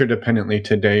more interdependently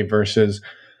today versus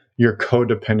your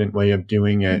codependent way of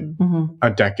doing it a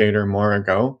decade or more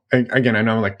ago. Again, I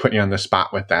know I'm like putting you on the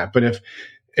spot with that, but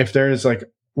if there's like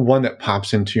one that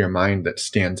pops into your mind that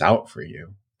stands out for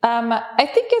you. I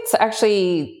think it's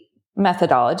actually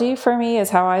methodology for me is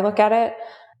how I look at it.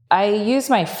 I use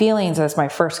my feelings as my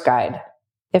first guide.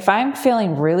 If I'm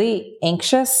feeling really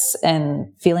anxious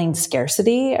and feeling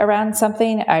scarcity around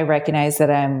something, I recognize that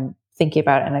I'm thinking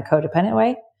about it in a codependent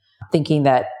way. Thinking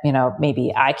that,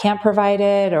 maybe I can't provide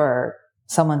it or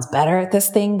someone's better at this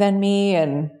thing than me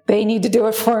and they need to do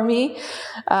it for me.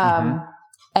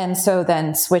 And so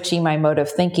then switching my mode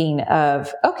of thinking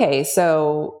of, okay,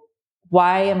 so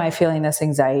why am I feeling this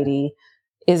anxiety?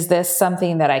 Is this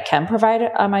something that I can provide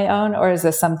on my own, or is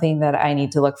this something that I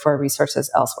need to look for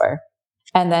resources elsewhere?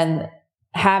 And then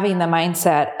having the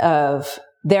mindset of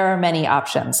there are many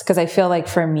options, because I feel like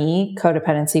for me,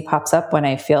 codependency pops up when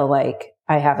I feel like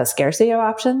I have a scarcity of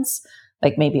options.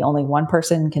 like maybe only one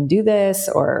person can do this,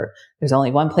 or there's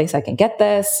only one place I can get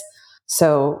this.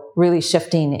 So really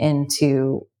shifting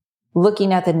into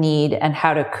looking at the need and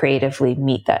how to creatively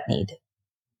meet that need.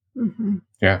 Mm-hmm.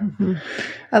 Yeah. Mm-hmm.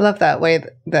 I love that way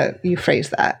that you phrase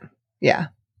that. Yeah.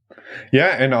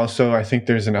 Yeah. And also, I think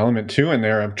there's an element too in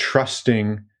there of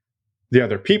trusting the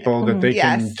other people that they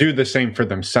can do the same for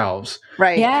themselves.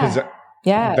 Right. Yeah.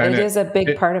 Yeah. It is a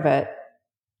big part of it.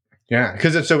 Yeah.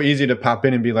 Because it's so easy to pop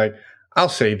in and be like, I'll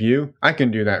save you. I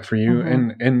can do that for you.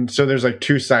 Mm-hmm. And so there's like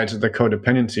two sides of the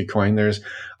codependency coin. There's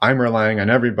I'm relying on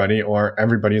everybody, or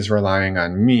everybody's relying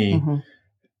on me. Mm-hmm.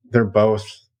 They're both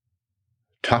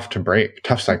tough to break,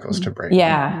 tough cycles to break.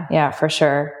 Yeah. Yeah, for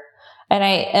sure. And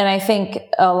I think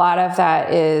a lot of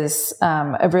that is,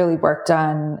 I've really worked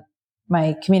on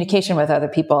my communication with other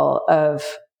people of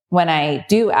when I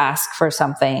do ask for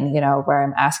something, where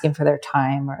I'm asking for their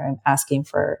time, or I'm asking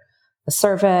for a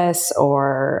service,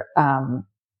 or,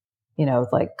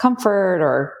 like comfort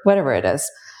or whatever it is,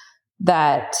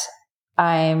 that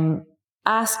I'm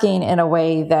asking in a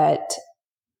way that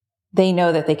they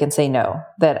know that they can say no,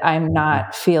 that I'm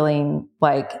not feeling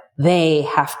like they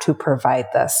have to provide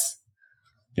this.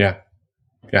 Yeah.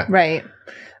 Yeah. Right.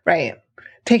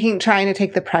 Trying to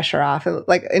take the pressure off,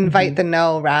 like invite the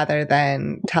no rather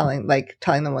than telling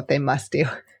them what they must do.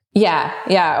 Yeah.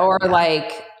 Yeah. Or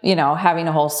having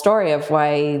a whole story of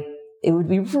why it would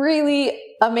be really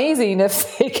amazing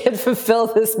if they could fulfill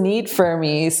this need for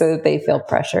me so that they feel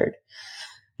pressured.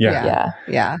 Yeah.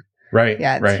 Right.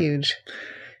 Yeah. It's huge.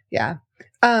 Yeah.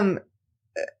 So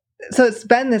it's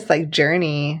been this like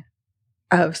journey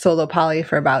of solo poly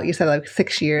for about, you said like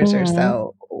 6 years or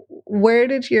so.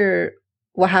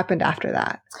 What happened after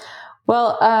that?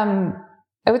 Well,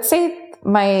 I would say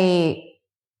my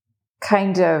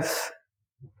kind of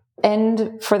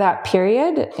end for that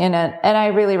period and I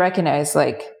really recognize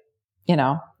life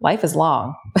is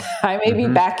long. I may be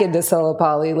back into solo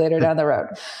poly later down the road,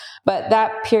 but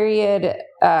that period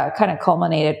kind of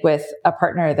culminated with a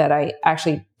partner that I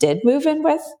actually did move in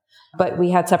with, but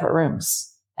we had separate rooms,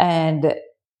 and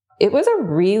it was a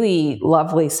really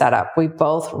lovely setup. We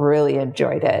both really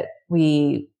enjoyed it.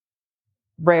 We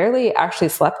rarely actually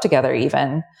slept together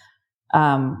even.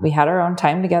 We had our own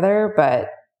time together, but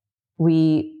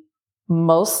we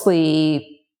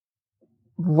mostly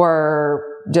were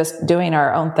just doing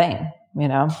our own thing.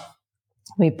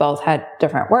 We both had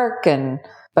different work,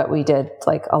 but we did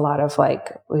like a lot of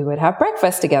we would have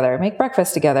breakfast together, make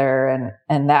breakfast together.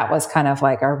 And that was kind of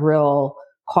like our real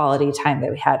quality time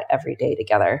that we had every day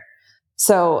together.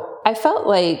 So I felt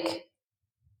like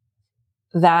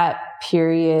that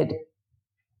period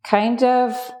kind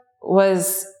of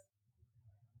was,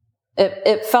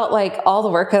 it felt like all the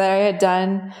work that I had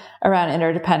done around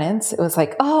interdependence. It was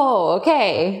like, oh,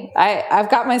 okay, I've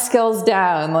got my skills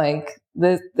down. Like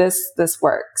this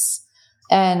works.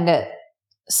 And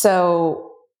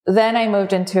so then I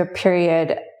moved into a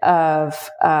period of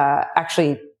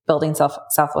actually building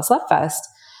Southwest Love Fest.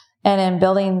 And in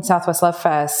building Southwest Love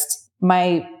Fest,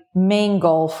 my main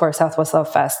goal for Southwest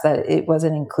Love Fest, that it was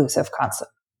an inclusive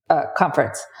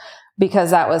conference,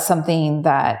 because that was something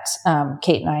that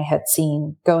Kate and I had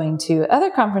seen going to other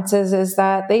conferences, is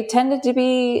that they tended to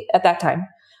be, at that time,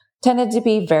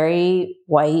 very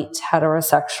white,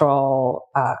 heterosexual,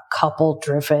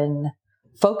 couple-driven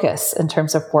focus in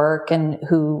terms of work and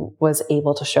who was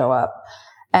able to show up.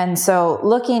 And so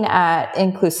looking at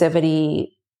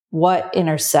inclusivity, what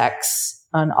intersects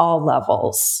on all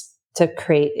levels to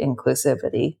create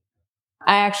inclusivity,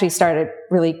 I actually started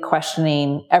really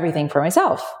questioning everything for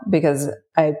myself, because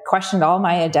I questioned all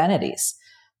my identities,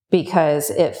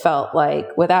 because it felt like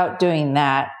without doing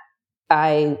that,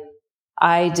 I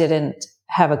didn't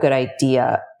have a good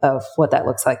idea of what that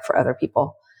looks like for other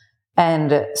people.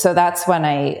 And so that's when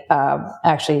I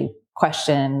actually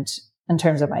questioned in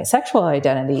terms of my sexual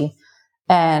identity.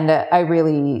 And I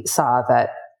really saw that,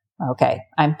 okay,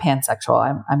 I'm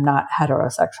pansexual. I'm not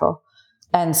heterosexual.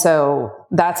 And so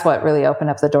that's what really opened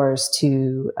up the doors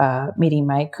to meeting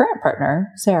my current partner,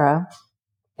 Sarah.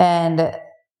 And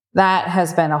that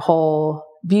has been a whole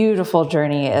beautiful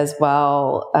journey as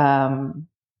well.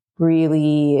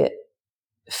 Really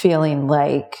feeling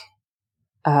like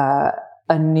a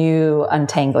new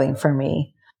untangling for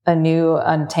me, a new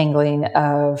untangling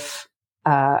of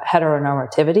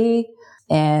heteronormativity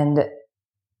and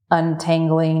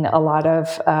untangling a lot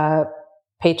of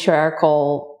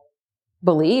patriarchal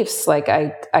beliefs. Like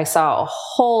I saw a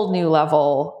whole new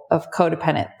level of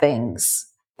codependent things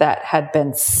that had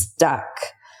been stuck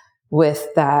with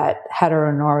that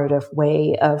heteronormative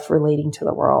way of relating to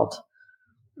the world.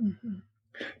 Mm-hmm.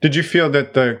 Did you feel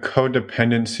that the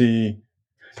codependency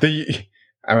The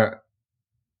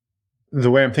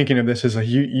way I'm thinking of this is like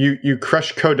you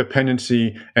crush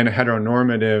codependency and a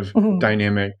heteronormative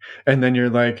dynamic, and then you're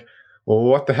like, well,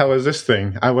 what the hell is this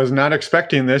thing? I was not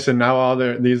expecting this, and now all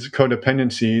these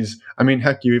codependencies. I mean,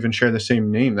 heck, you even share the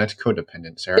same name. That's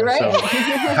codependent, Sarah. Right. So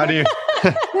how do you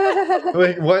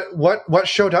like what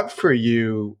showed up for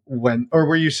you when, or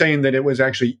were you saying that it was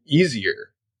actually easier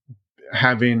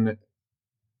having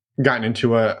gotten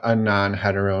into a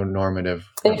non-heteronormative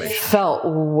relationship? It felt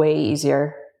way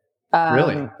easier.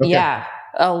 Really? Okay. Yeah,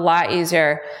 a lot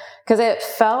easier, because it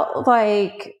felt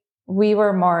like we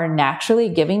were more naturally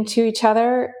giving to each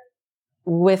other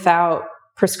without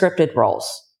prescripted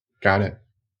roles. Got it.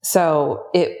 So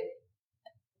I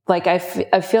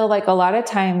feel like a lot of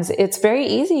times it's very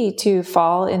easy to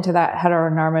fall into that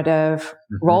heteronormative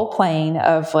role playing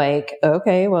of like,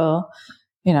 okay, well,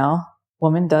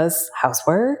 woman does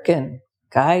housework and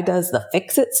guy does the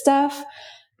fix it stuff.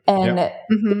 And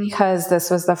because this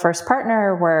was the first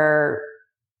partner where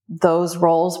those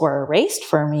roles were erased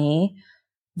for me,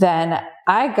 then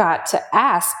I got to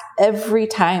ask every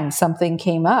time something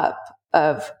came up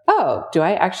of, oh, do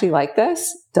I actually like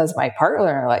this? Does my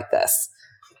partner like this?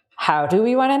 How do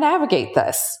we want to navigate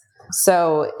this?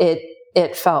 So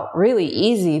it felt really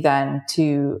easy then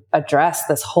to address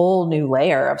this whole new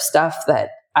layer of stuff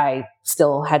that I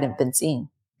still hadn't been seeing.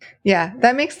 Yeah,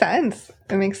 that makes sense.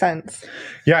 It makes sense.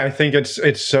 Yeah, I think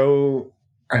it's so,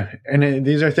 and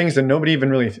these are things that nobody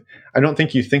even really, I don't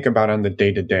think you think about on the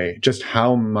day to day, just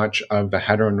how much of the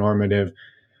heteronormative,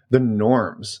 the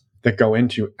norms that go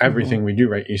into everything we do,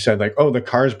 right? You said like, oh, the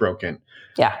car's broken.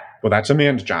 Yeah. Well, that's a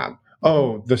man's job.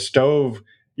 Oh, the stove,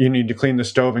 you need to clean the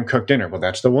stove and cook dinner. Well,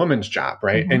 that's the woman's job,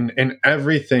 right? And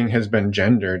everything has been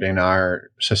gendered in our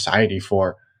society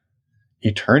for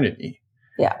eternity.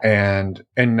 Yeah. And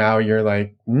now you're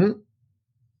like,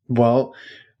 well,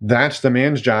 that's the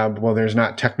man's job. Well, there's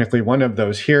not technically one of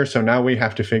those here. So now we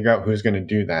have to figure out who's going to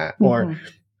do that. Or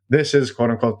this is quote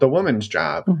unquote the woman's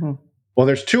job. Well,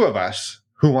 there's two of us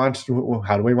who wants to, well,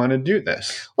 how do we want to do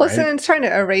this? Well, right? so it's trying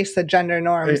to erase the gender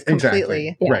norms completely.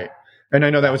 Exactly. Yeah. Right. And I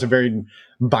know that was a very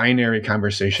binary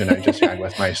conversation I just had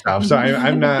with myself. So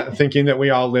I'm not thinking that we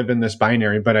all live in this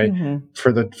binary, but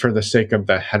for the sake of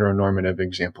the heteronormative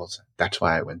examples, that's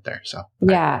why I went there. So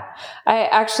yeah, I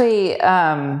actually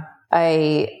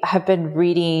I have been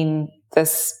reading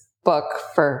this book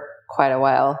for quite a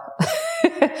while.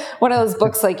 One of those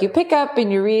books like you pick up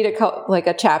and you read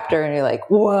a chapter and you're like,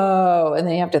 whoa, and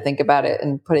then you have to think about it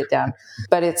and put it down.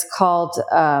 But it's called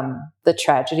The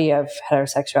Tragedy of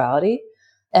Heterosexuality.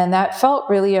 And that felt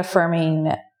really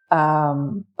affirming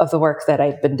of the work that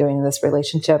I've been doing in this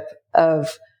relationship,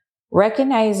 of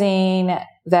recognizing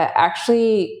that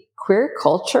actually queer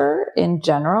culture in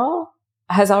general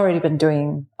has already been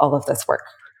doing all of this work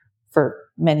for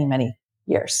many, many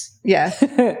years. Yeah.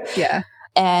 Yeah.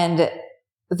 And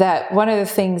that one of the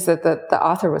things that the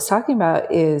author was talking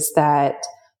about is that,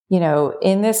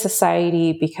 in this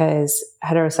society, because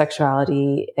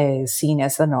heterosexuality is seen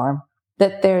as the norm,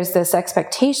 that there's this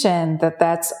expectation that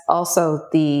that's also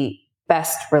the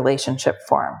best relationship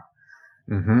form.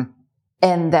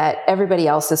 And that everybody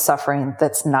else is suffering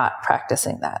that's not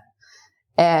practicing that.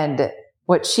 And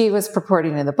what she was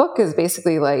purporting in the book is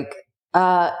basically like,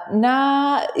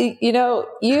 nah,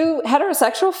 you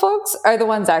heterosexual folks are the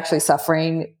ones actually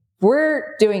suffering.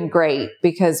 We're doing great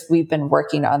because we've been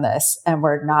working on this and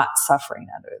we're not suffering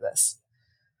under this.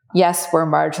 Yes, we're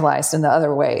marginalized in the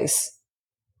other ways.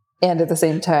 And at the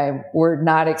same time, we're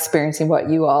not experiencing what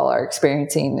you all are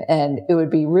experiencing. And it would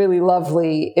be really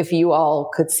lovely if you all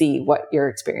could see what you're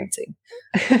experiencing,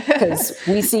 because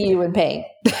we see you in pain.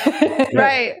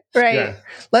 Right. Yeah.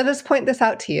 Let us point this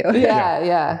out to you.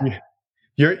 Yeah.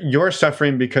 You're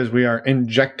suffering because we are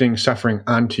injecting suffering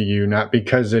onto you, not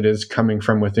because it is coming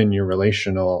from within your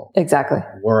relational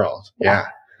world. Yeah.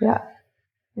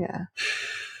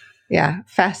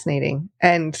 Fascinating.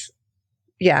 And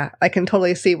yeah, I can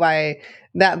totally see why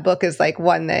that book is like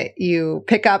one that you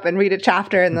pick up and read a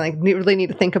chapter and like really need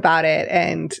to think about it.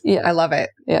 And I love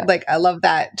it. Yeah. Like I love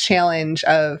that challenge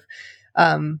of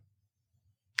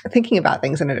thinking about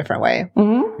things in a different way.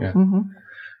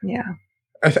 Yeah.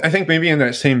 I think maybe in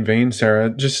that same vein,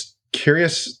 Sarah, just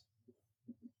curious,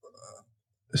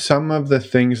 some of the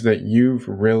things that you've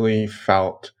really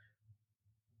felt,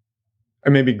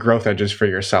 or maybe growth edges for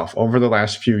yourself over the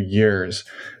last few years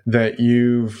that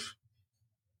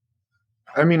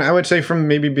I would say from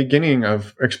maybe beginning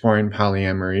of exploring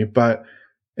polyamory, but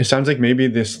it sounds like maybe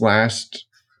this last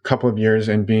couple of years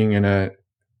and being in a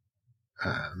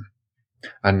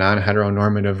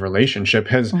non-heteronormative relationship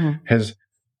has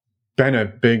been a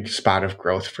big spot of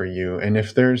growth for you? And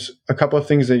if there's a couple of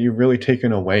things that you've really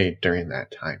taken away during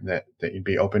that time that you'd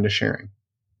be open to sharing.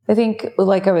 I think,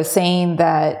 like I was saying,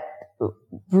 that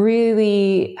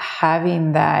really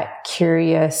having that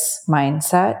curious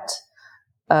mindset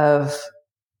of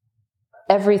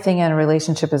everything in a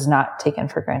relationship is not taken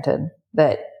for granted,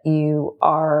 that you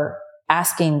are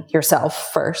asking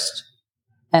yourself first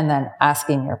and then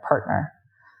asking your partner.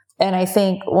 And I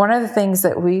think one of the things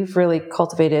that we've really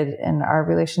cultivated in our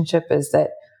relationship is that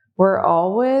we're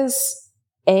always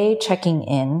checking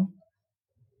in.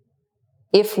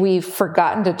 If we've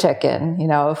forgotten to check in,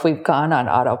 if we've gone on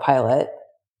autopilot,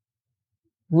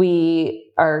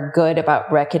 we are good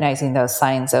about recognizing those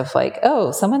signs of like,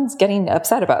 oh, someone's getting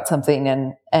upset about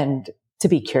something, and to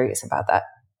be curious about that.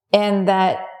 And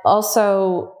that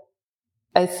also,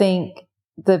 I think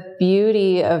the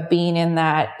beauty of being in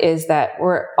that is that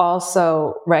we're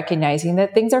also recognizing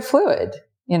that things are fluid.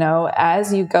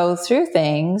 As you go through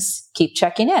things, keep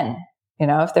checking in.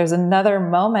 If there's another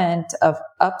moment of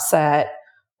upset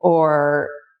or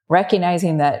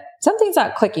recognizing that something's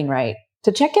not clicking right,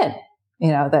 to check in,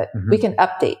 that we can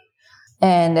update.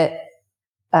 And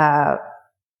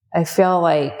I feel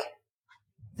like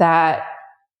that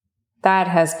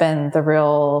has been the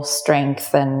real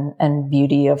strength and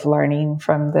beauty of learning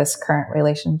from this current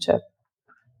relationship.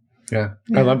 Yeah,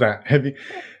 I love that.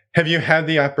 Have you had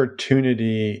the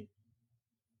opportunity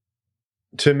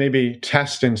to maybe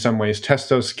test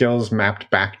those skills mapped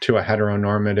back to a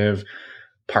heteronormative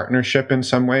partnership in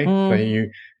some way?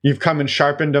 That you've come and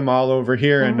sharpened them all over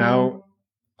here, and now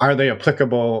are they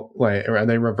applicable? Like, are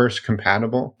they backwards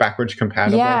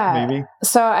compatible? Maybe.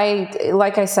 So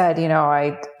like I said,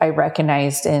 I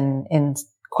recognized in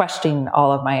questioning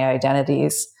all of my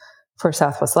identities for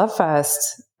Southwest Love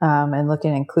Fest and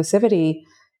looking at inclusivity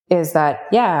is that,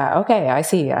 okay, I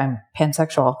see I'm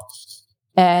pansexual.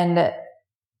 And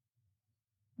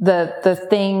the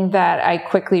thing that I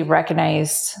quickly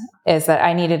recognized is that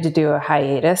I needed to do a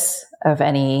hiatus of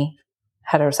any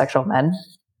heterosexual men.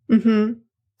 Mm-hmm.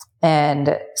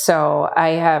 And so I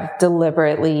have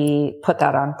deliberately put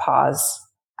that on pause.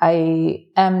 I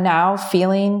am now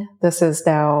feeling, this is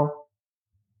now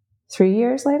 3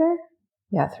 years later.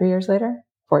 Yeah, 3 years later.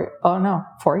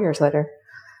 4 years later.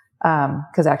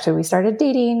 Because actually we started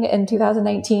dating in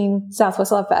 2019,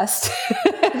 Southwest Love Fest.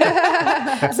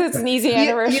 So it's an easy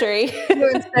anniversary.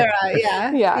 You and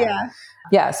Sarah,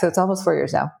 yeah. So it's almost 4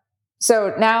 years now.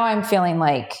 So now I'm feeling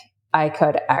like I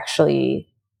could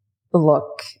actually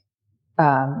look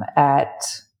at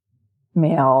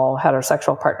male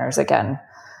heterosexual partners again.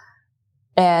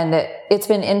 And it's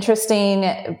been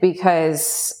interesting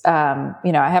because, I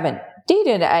haven't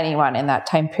dated anyone in that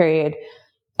time period.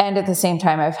 And at the same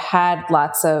time, I've had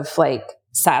lots of like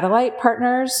satellite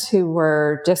partners who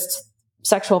were just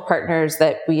sexual partners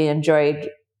that we enjoyed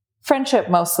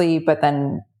friendship mostly, but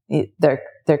then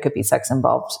there could be sex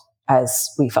involved as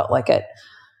we felt like it.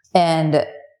 And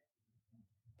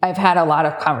I've had a lot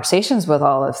of conversations with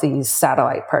all of these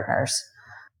satellite partners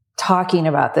talking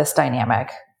about this dynamic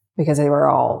because they were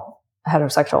all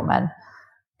heterosexual men.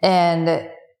 And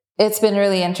it's been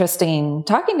really interesting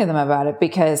talking to them about it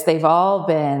because they've all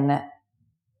been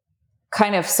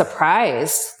kind of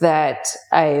surprised that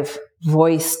I've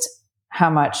voiced how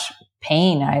much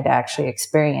pain I'd actually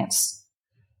experienced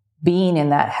being in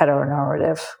that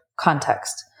heteronormative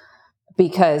context,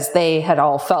 because they had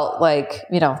all felt like,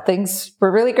 things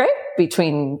were really great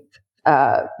between,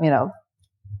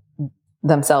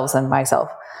 themselves and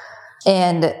myself.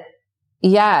 And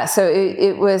so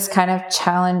it was kind of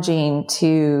challenging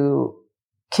to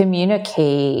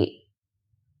communicate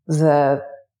the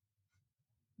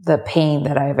pain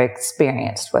that I've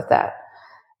experienced with that.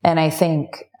 And I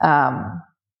think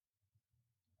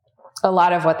a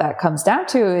lot of what that comes down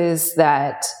to is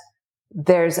that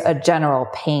there's a general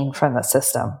pain from the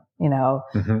system.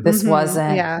 This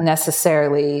wasn't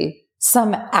necessarily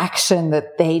some action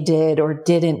that they did or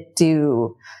didn't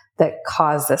do that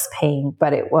caused this pain,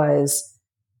 but it was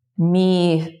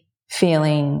me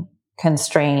feeling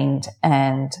constrained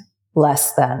and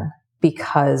less than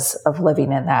because of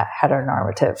living in that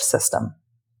heteronormative system.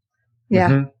 Yeah.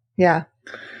 Mm-hmm. Yeah.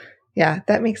 Yeah.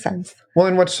 That makes sense. Well,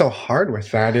 and what's so hard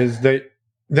with that is that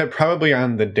probably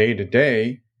on the day to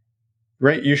day,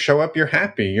 right, you show up, you're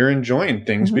happy, you're enjoying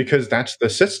things because that's the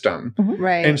system. Mm-hmm.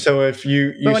 Right. And so if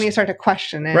you but when you start to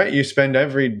question it, right, you spend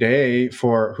every day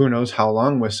for who knows how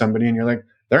long with somebody and you're like,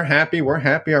 they're happy, we're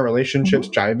happy, our relationship's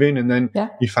jiving. And then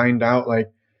you find out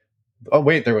like, oh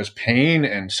wait, there was pain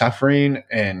and suffering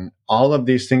and all of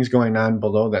these things going on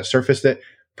below that surface that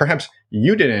perhaps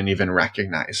you didn't even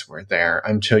recognize were there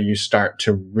until you start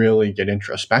to really get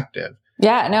introspective.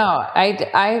 Yeah, no,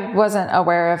 I wasn't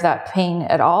aware of that pain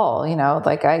at all.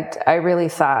 Like I really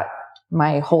thought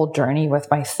my whole journey with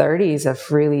my 30s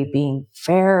of really being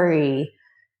very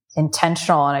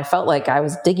intentional, and I felt like I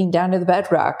was digging down to the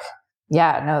bedrock.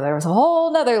 Yeah, no, there was a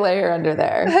whole nother layer under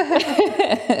there.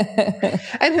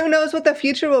 And who knows what the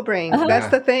future will bring? That's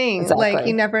the thing. Exactly. Like,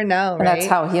 you never know, right? And that's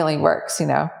how healing works,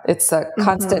 It's a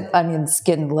constant onion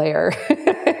skin layer.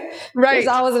 Right. There's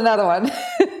always another one.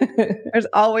 There's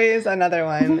always another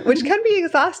one, which can be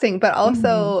exhausting, but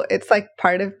also it's like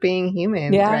part of being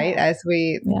human, right? As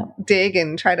we dig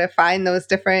and try to find those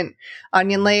different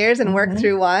onion layers and work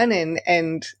through one,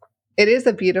 and it is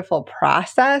a beautiful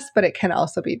process, but it can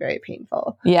also be very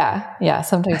painful. Yeah.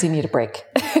 Sometimes you need a break.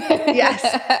 Yes,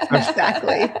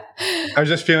 exactly. I was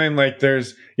just feeling like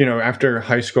there's, after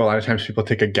high school, a lot of times people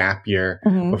take a gap year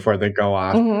before they go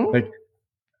off. Like,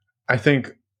 I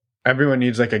think everyone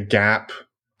needs like a gap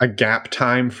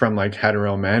time from like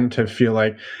hetero men to feel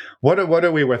like, what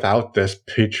are we without this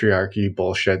patriarchy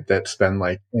bullshit that's been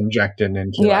like injected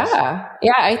into us?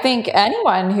 Yeah. I think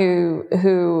anyone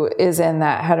who is in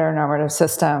that heteronormative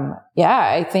system,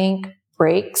 I think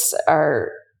breaks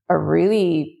are a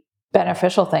really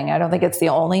beneficial thing. I don't think it's the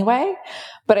only way,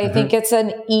 but I think it's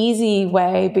an easy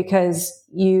way because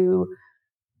you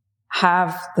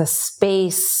have the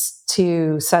space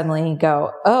to suddenly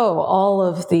go, oh, all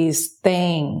of these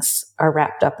things are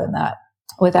wrapped up in that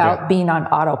without being on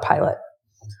autopilot.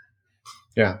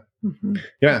 Yeah.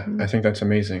 I think that's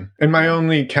amazing. And my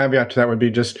only caveat to that would be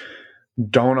just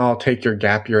don't all take your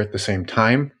gap year at the same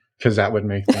time, because that would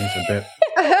make things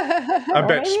a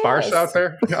bit sparse out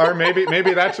there. Or maybe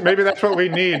that's what we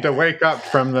need to wake up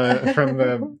from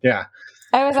the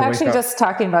I was actually just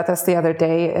talking about this the other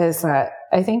day, is that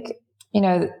I think,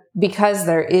 because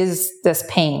there is this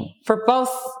pain for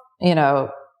both,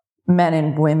 men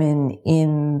and women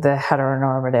in the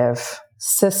heteronormative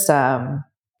system,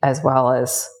 as well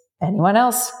as anyone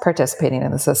else participating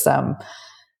in the system,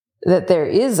 that there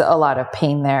is a lot of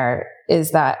pain there,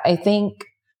 is that I think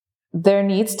there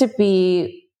needs to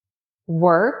be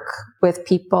work with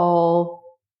people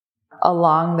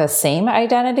along the same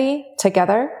identity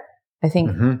together. I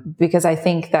think, because I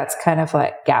think that's kind of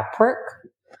like gap work.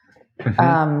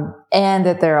 And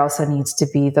that there also needs to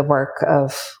be the work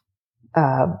of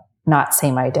not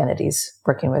same identities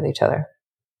working with each other.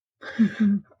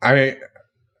 I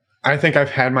think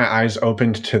I've had my eyes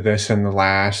opened to this in the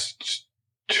last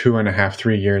 2.5,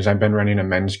 3 years. I've been running a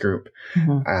men's group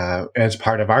as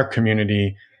part of our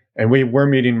community, and we're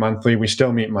meeting monthly. We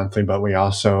still meet monthly, but we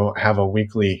also have a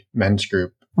weekly men's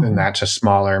group, and that's a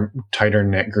smaller, tighter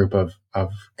knit group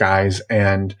of guys.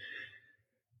 And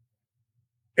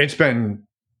it's been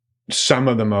some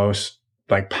of the most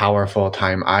like powerful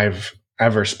time I've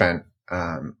ever spent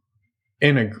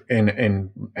in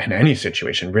any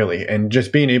situation, really. And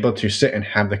just being able to sit and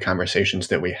have the conversations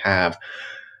that we have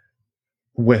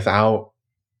without,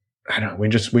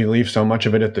 we leave so much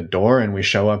of it at the door, and we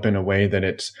show up in a way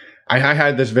that I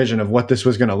had this vision of what this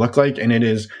was going to look like, and it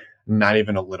is not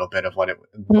even a little bit of what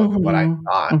I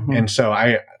thought. And so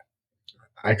I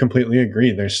completely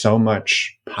agree. There's so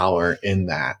much power in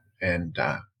that. And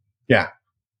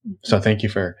so thank you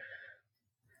for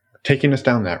taking us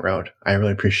down that road. I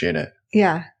really appreciate it.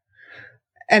 Yeah.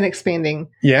 And expanding.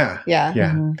 Yeah.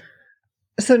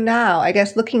 So now, I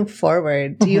guess, looking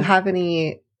forward, do you have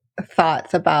any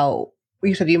thoughts about,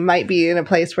 you said you might be in a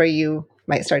place where you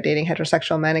might start dating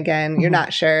heterosexual men again. You're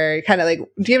not sure. Kind of like,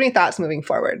 do you have any thoughts moving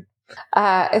forward?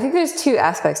 I think there's two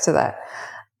aspects to that.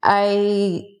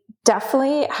 I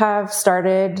definitely have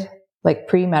started like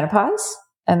pre-menopause,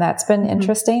 and that's been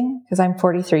interesting because I'm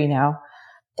 43 now,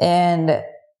 and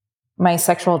my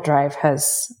sexual drive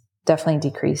has definitely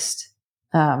decreased.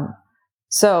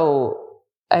 So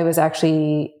I was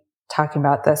actually talking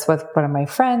about this with one of my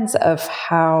friends of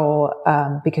how,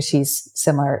 because she's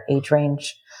similar age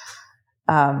range,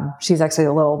 she's actually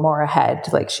a little more ahead,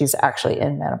 like she's actually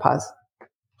in menopause,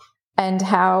 and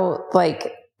how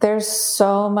like there's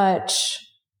so much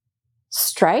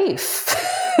strife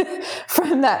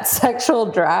from that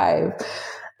sexual drive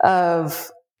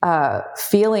of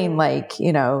feeling like,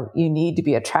 you need to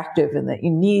be attractive and that you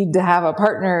need to have a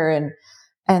partner.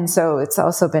 And so it's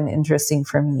also been interesting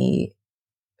for me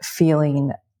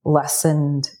feeling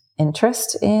lessened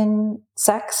interest in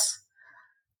sex.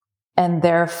 And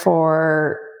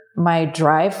therefore my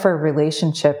drive for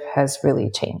relationship has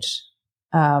really changed.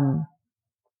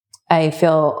 I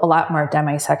feel a lot more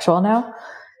demisexual now,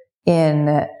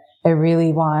 I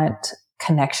really want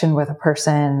connection with a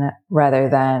person rather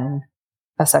than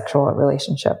a sexual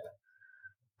relationship.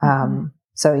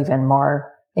 So even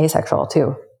more asexual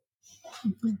too.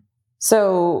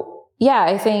 So yeah,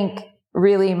 I think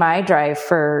really my drive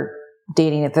for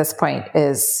dating at this point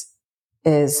is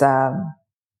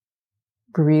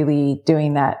really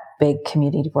doing that big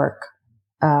community work.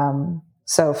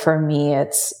 So for me,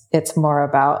 it's more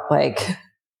about like,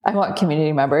 I want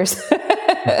community members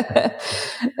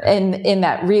and in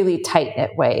that really tight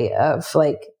knit way of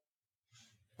like,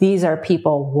 these are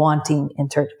people wanting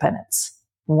interdependence,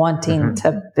 wanting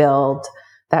to build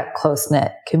that close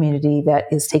knit community that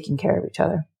is taking care of each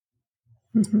other.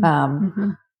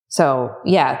 So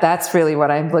yeah, that's really what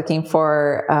I'm looking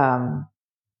for.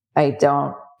 I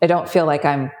don't feel like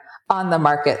I'm on the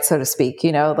market, so to speak,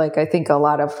 like I think a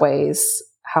lot of ways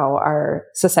how our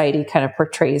society kind of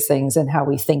portrays things and how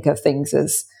we think of things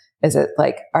is it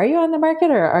like, are you on the market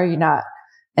or are you not?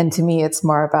 And to me, it's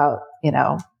more about,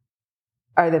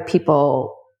 are the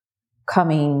people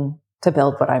coming to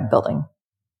build what I'm building?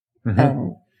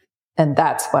 And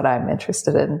that's what I'm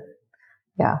interested in.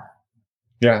 Yeah.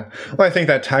 Yeah. Well, I think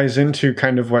that ties into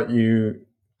kind of what you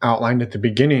outlined at the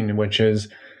beginning, which is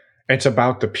it's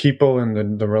about the people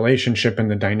and the relationship and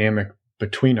the dynamic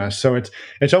between us. So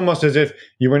it's almost as if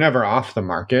you were never off the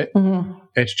market.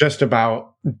 It's just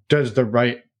about, does the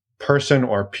right person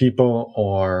or people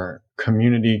or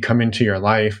community come into your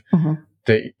life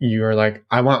that you're like,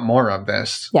 I want more of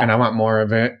this and I want more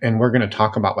of it. And we're going to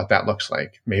talk about what that looks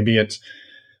like. Maybe it's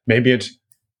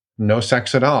no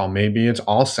sex at all. Maybe it's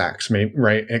all sex. Maybe,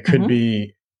 right. It could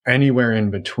be anywhere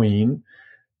in between,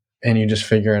 and you just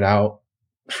figure it out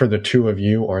for the two of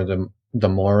you or the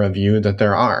more of you that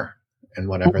there are, and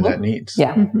whatever that needs.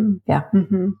 Yeah. Yeah.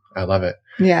 I love it.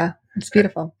 Yeah. It's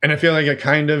beautiful. And I feel like it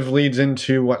kind of leads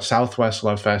into what Southwest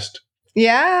Love Fest is.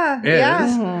 Yeah.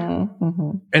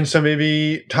 And so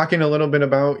maybe talking a little bit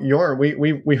about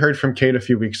we heard from Kate a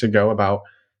few weeks ago about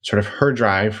sort of her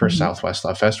drive for Southwest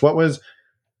Love Fest. What was,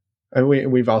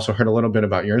 we've also heard a little bit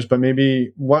about yours, but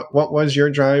maybe what was your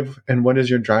drive and what is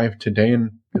your drive today?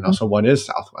 And also what is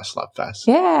Southwest Love Fest?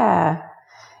 Yeah.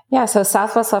 Yeah. So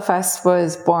Southwest Love Fest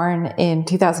was born in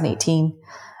 2018,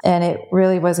 and it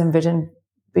really was envisioned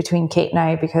between Kate and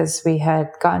I because we had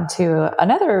gone to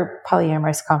another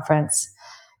polyamorous conference,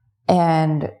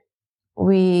 and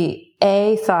we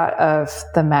thought of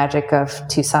the magic of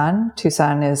Tucson.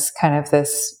 Tucson is kind of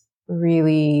this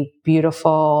really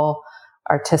beautiful,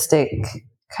 artistic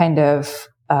kind of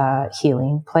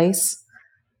healing place.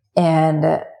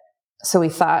 And so we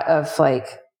thought of like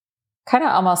kind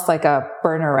of almost like a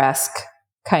burner-esque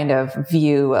kind of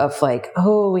view of like,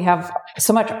 oh, we have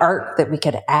so much art that we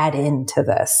could add into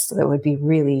this that would be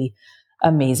really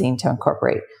amazing to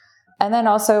incorporate. And then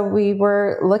also we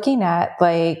were looking at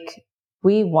like,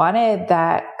 we wanted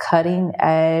that cutting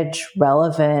edge,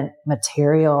 relevant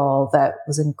material that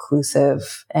was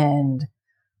inclusive and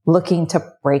looking to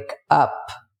break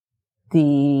up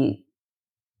the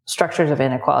structures of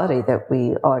inequality that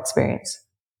we all experience.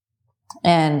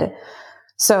 And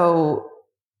so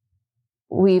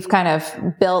we've kind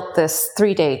of built this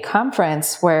 3-day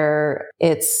conference where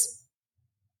it's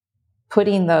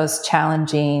putting those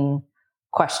challenging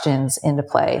questions into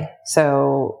play.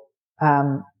 So,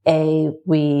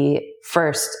 we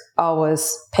first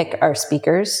always pick our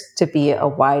speakers to be a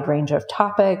wide range of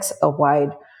topics, a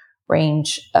wide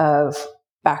range of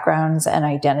backgrounds and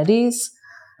identities,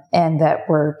 and that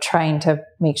we're trying to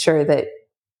make sure that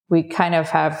we kind of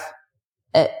have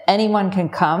anyone can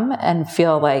come and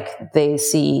feel like they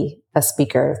see a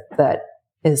speaker that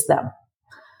is them.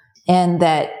 And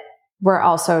that we're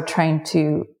also trying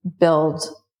to build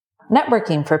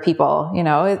networking for people.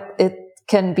 It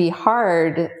can be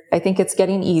hard. I think it's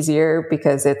getting easier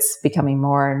because it's becoming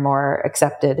more and more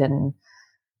accepted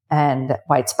and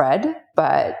widespread.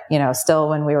 But, still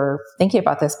when we were thinking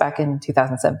about this back in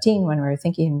 2017, when we were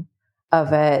thinking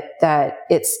of it, that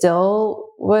it still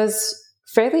was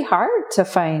fairly hard to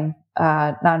find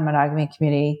a non-monogamy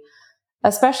community,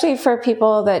 especially for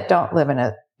people that don't live in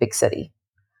a big city.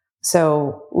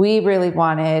 So we really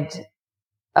wanted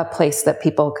a place that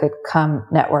people could come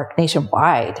network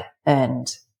nationwide and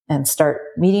start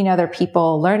meeting other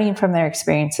people, learning from their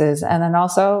experiences, and then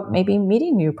also maybe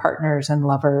meeting new partners and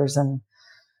lovers and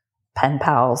pen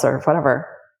pals or whatever.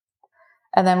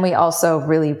 And then we also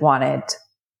really wanted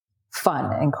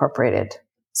fun incorporated.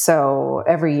 So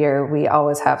every year we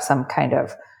always have some kind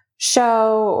of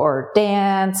show or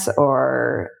dance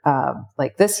or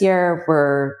like this year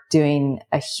we're doing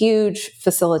a huge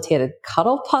facilitated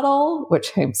cuddle puddle,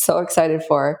 which I'm so excited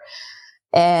for.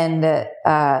 And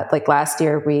like last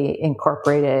year we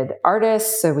incorporated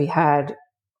artists. So we had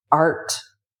art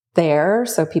there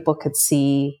so people could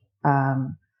see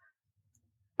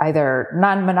either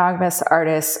non-monogamous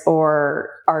artists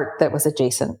or art that was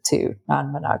adjacent to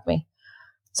non-monogamy.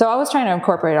 So I was trying to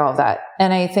incorporate all of that.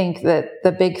 And I think that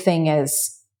the big thing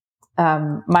is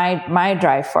my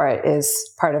drive for it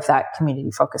is part of that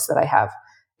community focus that I have,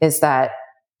 is that,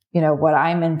 what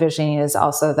I'm envisioning is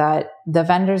also that the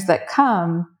vendors that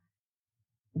come,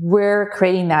 we're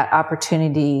creating that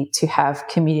opportunity to have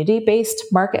community-based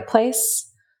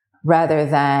marketplace rather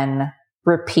than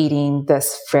repeating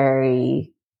this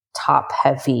very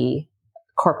top-heavy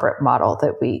corporate model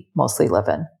that we mostly live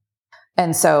in.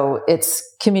 And so it's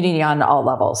community on all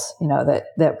levels,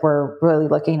 that we're really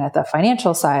looking at the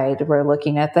financial side, we're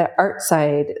looking at the art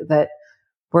side, that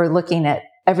we're looking at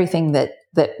everything that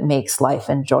makes life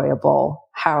enjoyable.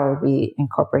 How are we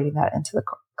incorporating that into the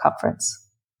conference?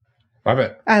 Love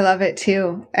it. I love it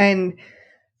too. And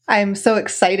I'm so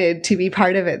excited to be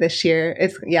part of it this year.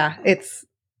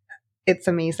 It's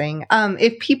amazing.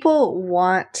 If people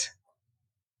want,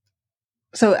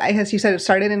 so as you said, it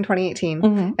started in 2018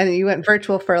 and then you went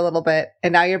virtual for a little bit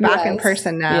and now you're back in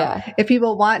person now. Yeah. If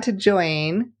people want to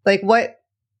join, like what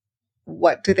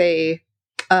do they,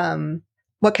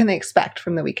 what can they expect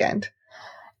from the weekend?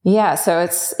 Yeah. So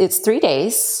it's 3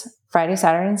 days, Friday,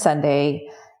 Saturday, and Sunday.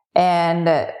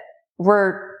 And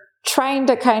we're trying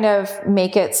to kind of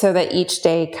make it so that each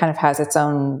day kind of has its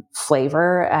own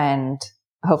flavor and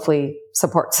hopefully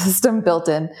support system built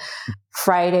in.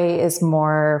 Friday is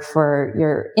more for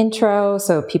your intro.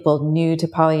 So people new to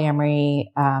polyamory,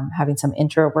 having some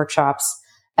intro workshops,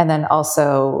 and then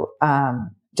also,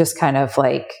 just kind of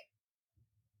like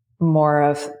more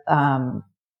of,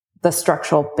 the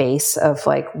structural base of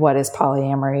like, what is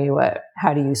polyamory?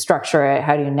 How do you structure it?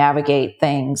 How do you navigate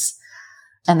things?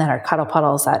 And then our cuddle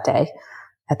puddles that day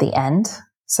at the end.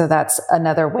 So that's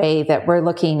another way that we're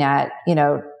looking at,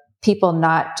 people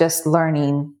not just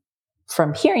learning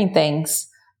from hearing things,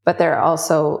 but they're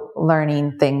also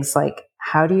learning things like,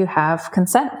 how do you have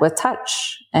consent with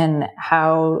touch? And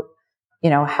how do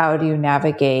you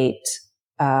navigate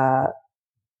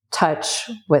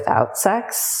touch without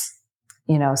sex?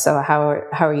 So how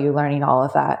are you learning all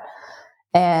of that?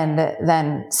 And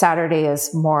then Saturday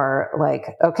is more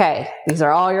like, okay, these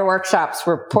are all your workshops.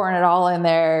 We're pouring it all in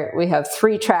there. We have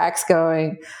 3 tracks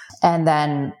going, and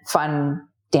then fun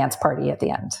dance party at the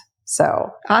end.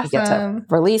 So awesome. You get to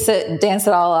release it and dance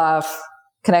it all off,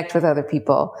 connect with other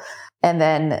people. And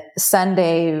then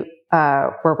Sunday,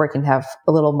 we're working to have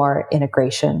a little more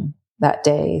integration that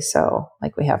day. So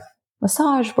like we have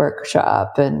massage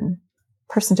workshop, and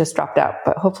person just dropped out,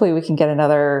 but hopefully we can get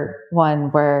another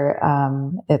one where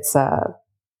it's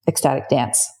ecstatic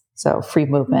dance. So free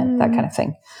movement, that kind of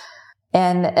thing.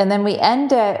 And then we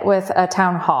end it with a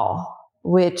town hall,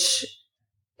 which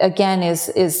again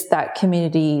is that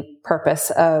community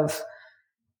purpose of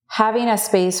having a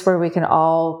space where we can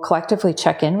all collectively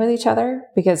check in with each other,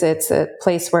 because it's a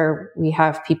place where we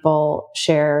have people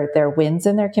share their wins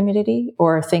in their community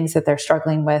or things that they're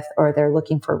struggling with or they're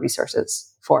looking for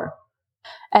resources for.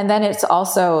 And then it's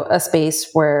also a space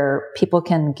where people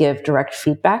can give direct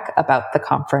feedback about the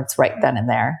conference right then and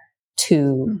there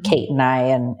to Kate and I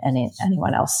and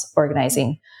anyone else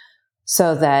organizing,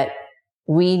 so that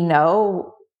we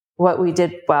know what we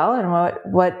did well and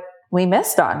what we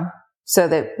missed on, so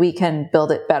that we can build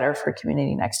it better for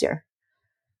community next year.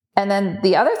 And then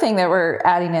the other thing that we're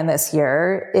adding in this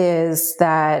year is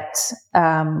that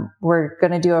we're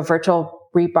going to do a virtual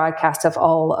rebroadcast of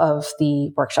all of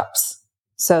the workshops.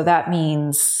 So that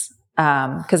means,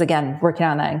 because again, working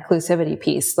on that inclusivity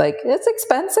piece, like it's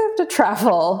expensive to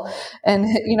travel and,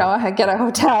 get a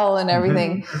hotel and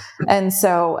everything. And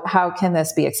so how can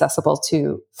this be accessible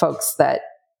to folks that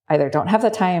either don't have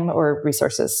the time or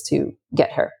resources to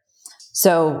get here?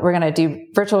 So we're going to do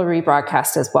virtual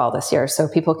rebroadcast as well this year. So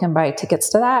people can buy tickets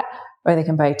to that, or they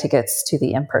can buy tickets to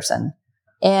the in-person.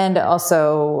 And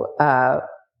also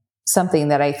something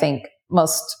that I think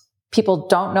most people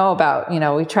don't know about,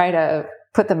 we try to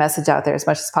put the message out there as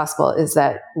much as possible, is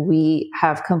that we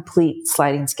have complete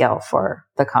sliding scale for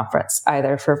the conference,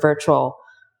 either for virtual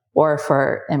or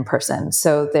for in-person.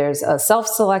 So there's a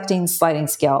self-selecting sliding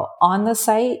scale on the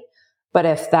site. But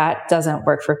if that doesn't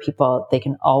work for people, they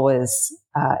can always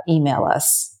email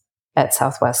us at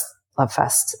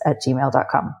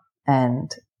southwestlovefest@gmail.com,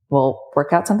 and we'll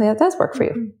work out something that does work for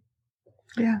you.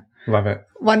 Yeah. Love it.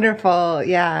 Wonderful.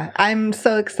 Yeah. I'm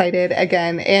so excited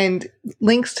again. And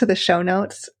links to the show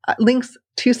notes, links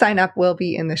to sign up will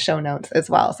be in the show notes as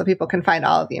well. So people can find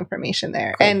all of the information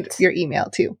there. Great. And your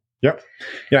email too. Yep.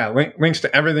 Yeah. Links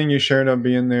to everything you shared will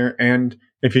be in there. And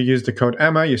If you use the code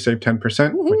Emma, you save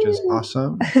 10%, which is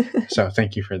awesome. So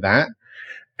thank you for that.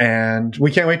 And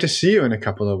we can't wait to see you in a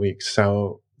couple of weeks.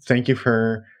 So thank you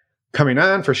for coming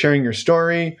on, for sharing your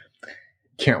story.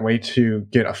 Can't wait to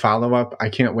get a follow-up. I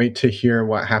can't wait to hear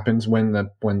what happens when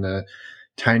the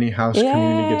tiny house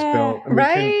community gets built.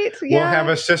 We'll have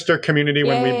a sister community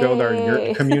when we build our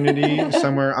yurt community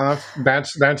somewhere off.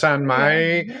 That's on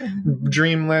my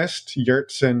dream list.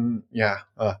 Yurts and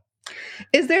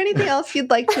Is there anything else you'd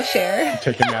like to share?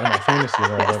 Taking me out of my fantasy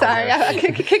world. Sorry, I'm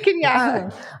kicking you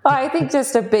out. Well, I think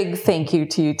just a big thank you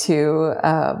to you two.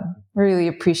 Really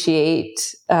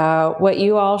appreciate what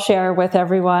you all share with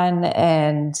everyone.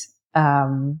 And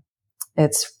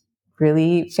it's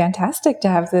really fantastic to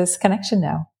have this connection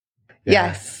now.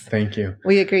 Yes. Thank you.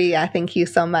 We agree. Yeah. Thank you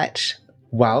so much.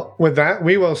 Well, with that,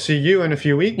 we will see you in a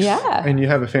few weeks. Yeah. And you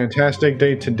have a fantastic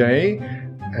day today.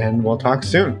 And we'll talk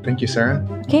soon. Thank you, Sarah.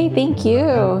 Okay, thank you.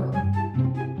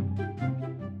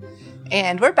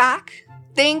 And we're back.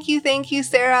 Thank you,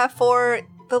 Sarah, for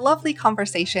the lovely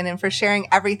conversation and for sharing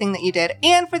everything that you did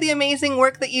and for the amazing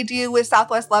work that you do with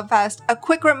Southwest Love Fest. A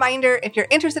quick reminder, if you're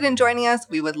interested in joining us,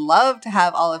 we would love to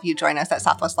have all of you join us at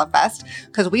Southwest Love Fest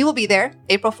because we will be there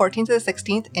April 14th to the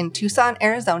 16th in Tucson,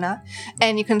 Arizona.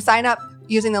 And you can sign up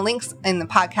using the links in the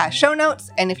podcast show notes.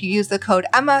 And if you use the code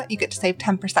Emma, you get to save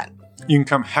 10%. You can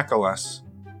come heckle us.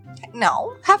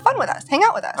 No, have fun with us. Hang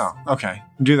out with us. Oh, okay.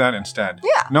 Do that instead.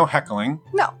 Yeah. No heckling.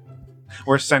 No.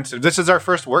 We're sensitive. This is our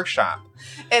first workshop.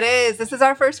 It is. This is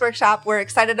our first workshop. We're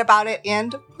excited about it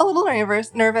and a little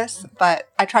nervous, but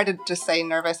I tried to just say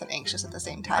nervous and anxious at the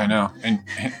same time. I know. And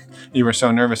you were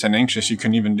so nervous and anxious you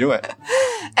couldn't even do it.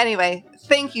 Anyway,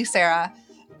 thank you, Sarah.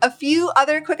 A few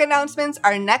other quick announcements.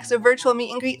 Our next virtual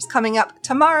meet and greet's coming up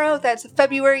tomorrow. That's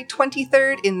February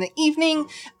 23rd in the evening.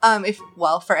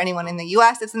 For anyone in the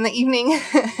US, it's in the evening.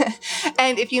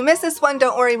 And if you miss this one,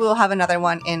 don't worry, we'll have another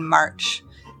one in March.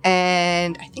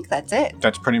 And I think that's it.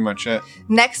 That's pretty much it.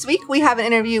 Next week, we have an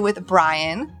interview with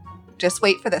Brian. Just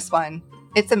wait for this one.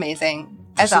 It's amazing,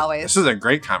 as always. This is a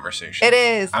great conversation. It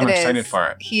is. I'm excited for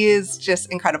it. He is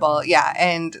just incredible. Yeah,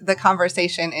 and the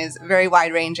conversation is very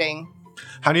wide-ranging.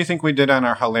 How do you think we did on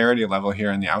our hilarity level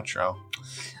here in the outro?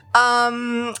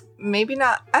 Maybe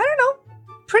not. I don't know.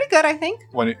 Pretty good, I think.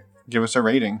 Give us a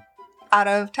rating. Out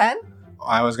of 10?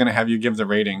 I was going to have you give the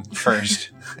rating first,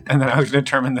 and then I was going to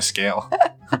determine the scale.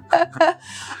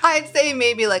 I'd say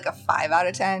maybe like a 5 out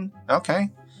of 10. Okay.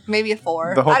 Maybe a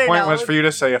 4. The whole point was for you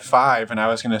to say a 5, and I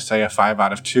was going to say a 5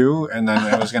 out of 2, and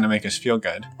then it was going to make us feel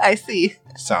good. I see.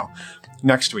 So,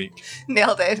 next week.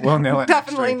 Nailed it. We'll nail it.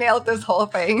 Definitely nailed this whole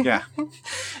thing. Yeah.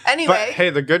 Anyway. But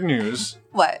hey, the good news.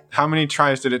 What? How many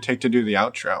tries did it take to do the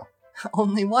outro?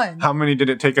 Only 1. How many did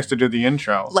it take us to do the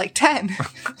intro? Like 10.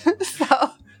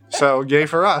 So yay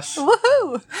for us.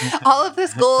 Woohoo! All of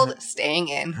this gold staying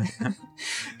in.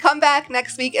 Come back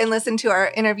next week and listen to our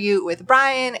interview with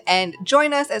Brian and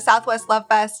join us at Southwest Love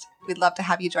Fest. We'd love to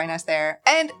have you join us there.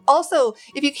 And also,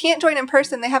 if you can't join in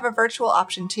person, they have a virtual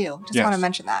option too. Just want to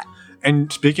mention that.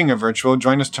 And speaking of virtual,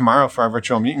 join us tomorrow for our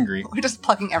virtual meet and greet. We're just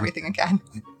plugging everything again.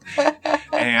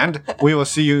 And we will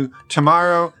see you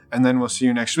tomorrow, and then we'll see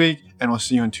you next week, and we'll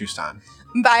see you in Tucson.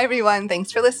 Bye, everyone.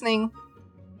 Thanks for listening.